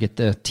can. I'll get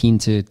the team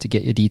to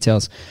get your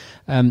details.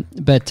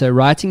 But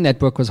writing that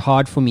book was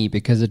hard for me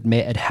because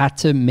it had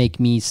to make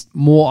me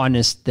more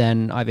honest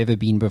than I've ever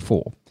been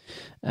before.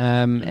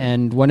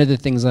 And one of the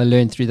things I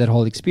learned through that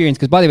whole experience,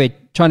 because by the way,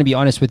 trying to be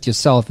honest with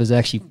yourself is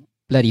actually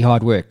bloody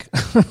hard work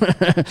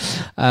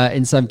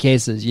in some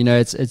cases.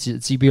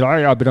 It's you'd be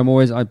like, oh, but I'm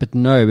always, but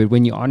no, but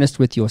when you're honest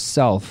with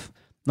yourself,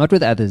 not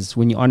with others,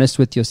 when you're honest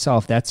with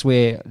yourself, that's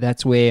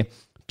where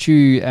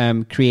true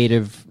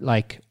creative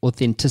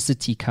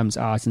authenticity comes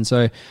out. And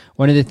so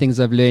one of the things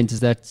I've learned is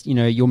that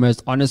your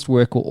most honest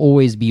work will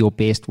always be your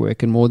best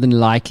work, and more than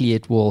likely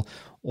it will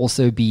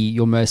also be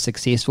your most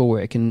successful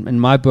work. And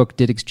my book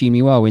did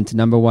extremely well, went to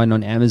 #1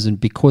 on Amazon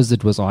because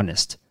it was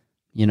honest.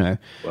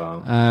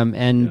 Wow.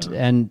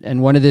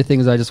 And one of the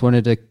things I just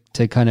wanted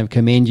to kind of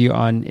commend you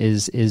on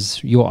is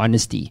your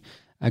honesty.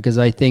 Because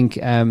I think,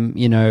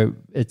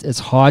 it's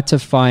hard to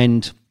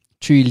find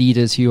true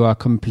leaders who are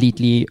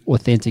completely,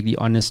 authentically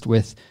honest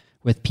with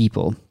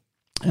people.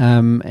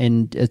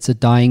 And it's a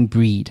dying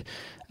breed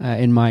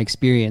in my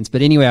experience.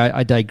 But anyway,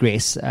 I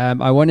digress.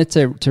 I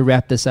wanted to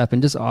wrap this up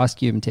and just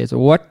ask you, Mteto,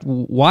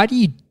 why do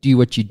you do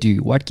what you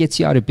do? What gets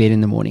you out of bed in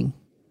the morning?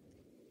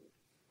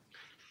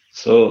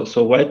 So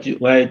why do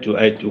I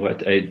do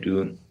what I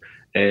do?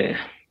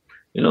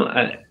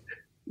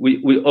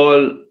 We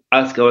all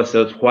ask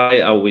ourselves,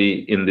 why are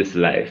we in this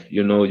life?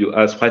 You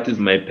ask, what is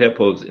my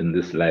purpose in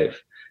this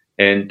life?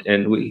 And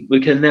we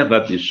can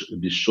never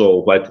be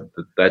sure what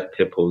that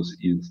purpose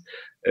is.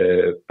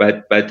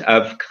 But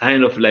I've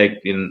kind of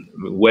been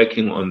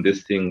working on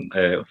this thing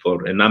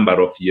for a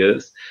number of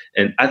years.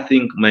 And I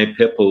think my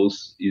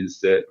purpose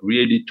is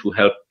really to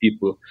help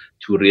people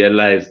to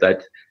realize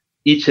that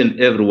each and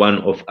every one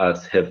of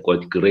us have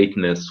got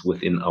greatness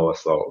within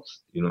ourselves,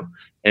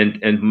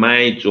 and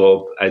my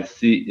job, I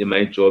see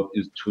my job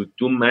is to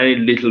do my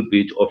little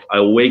bit of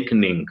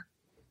awakening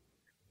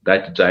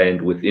that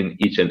giant within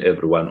each and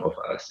every one of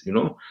us.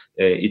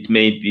 It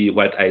may be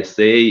what I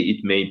say,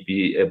 it may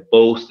be a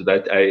boast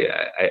that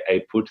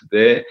I put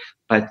there,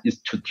 but it's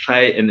to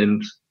try and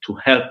to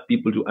help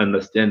people to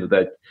understand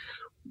that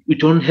we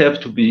don't have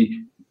to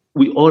be,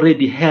 we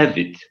already have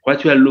it.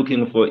 What you are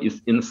looking for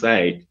is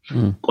inside.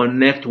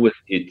 Connect with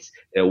it,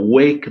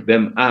 wake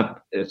them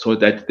up so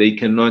that they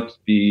cannot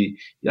be,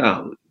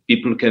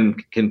 people can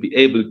be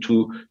able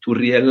to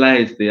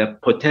realize their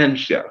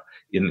potential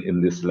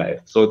in this life.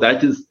 So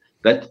that is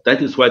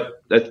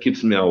what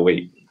keeps me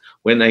awake.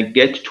 When I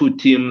get to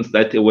teams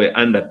that were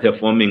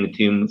underperforming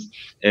teams,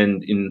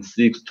 and in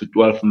 6 to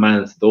 12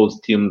 months,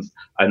 those teams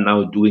are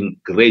now doing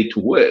great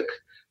work,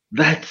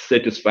 that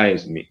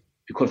satisfies me,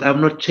 because I've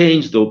not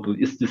changed those.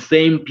 It's the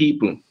same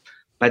people,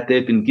 but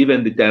they've been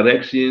given the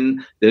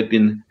direction. They've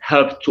been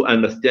helped to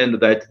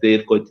understand that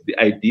they've got the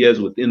ideas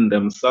within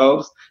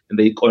themselves, and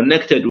they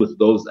connected with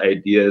those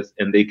ideas,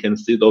 and they can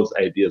see those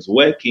ideas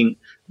working.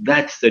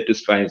 That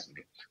satisfies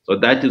me. So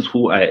that is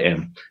who I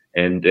am.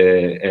 And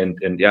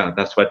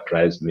that's what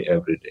drives me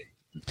every day.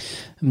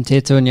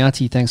 Mteto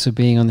Nyati, thanks for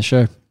being on the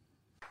show.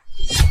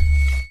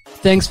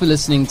 Thanks for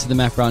listening to the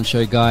Matt Brown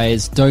Show,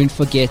 guys. Don't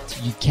forget,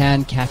 you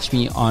can catch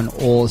me on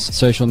all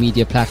social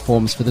media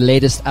platforms for the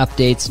latest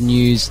updates,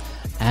 news,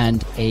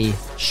 and a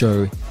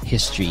show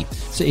history.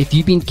 So if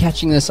you've been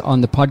catching this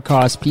on the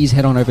podcast, please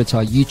head on over to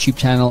our YouTube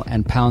channel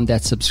and pound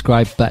that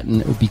subscribe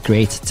button. It would be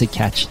great to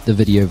catch the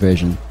video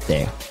version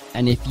there.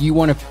 And if you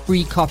want a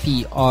free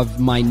copy of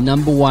my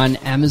 #1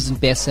 Amazon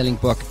best-selling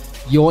book,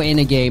 You're in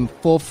a Game,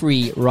 for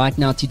free right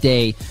now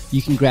today,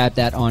 you can grab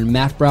that on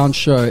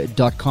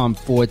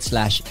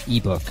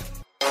mattbrownshow.com/ebook.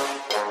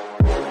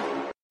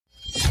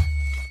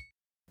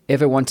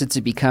 Ever wanted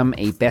to become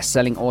a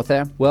best-selling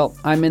author? Well,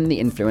 I'm in the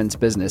influence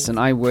business, and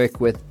I work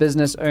with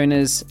business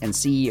owners and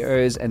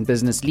CEOs and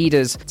business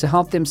leaders to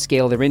help them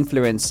scale their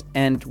influence.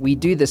 And we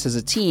do this as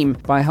a team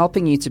by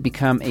helping you to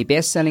become a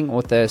best-selling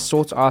author,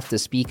 sought-after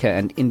speaker,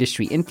 and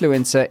industry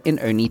influencer in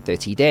only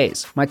 30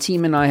 days. My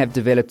team and I have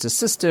developed a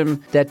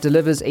system that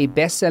delivers a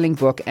best-selling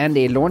book and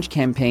a launch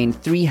campaign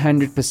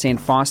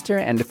 300% faster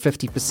and at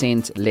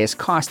 50% less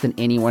cost than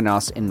anyone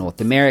else in North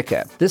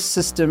America. This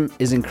system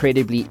is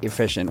incredibly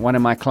efficient. One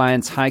of my clients,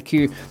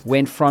 Haiku,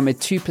 went from a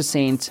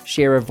 2%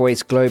 share of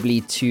voice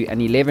globally to an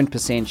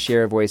 11%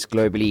 share of voice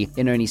globally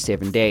in only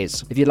 7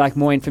 days. If you'd like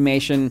more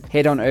information,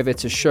 head on over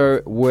to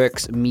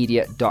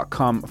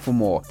showworksmedia.com for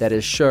more. That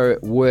is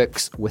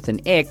showworks with an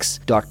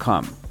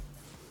X.com.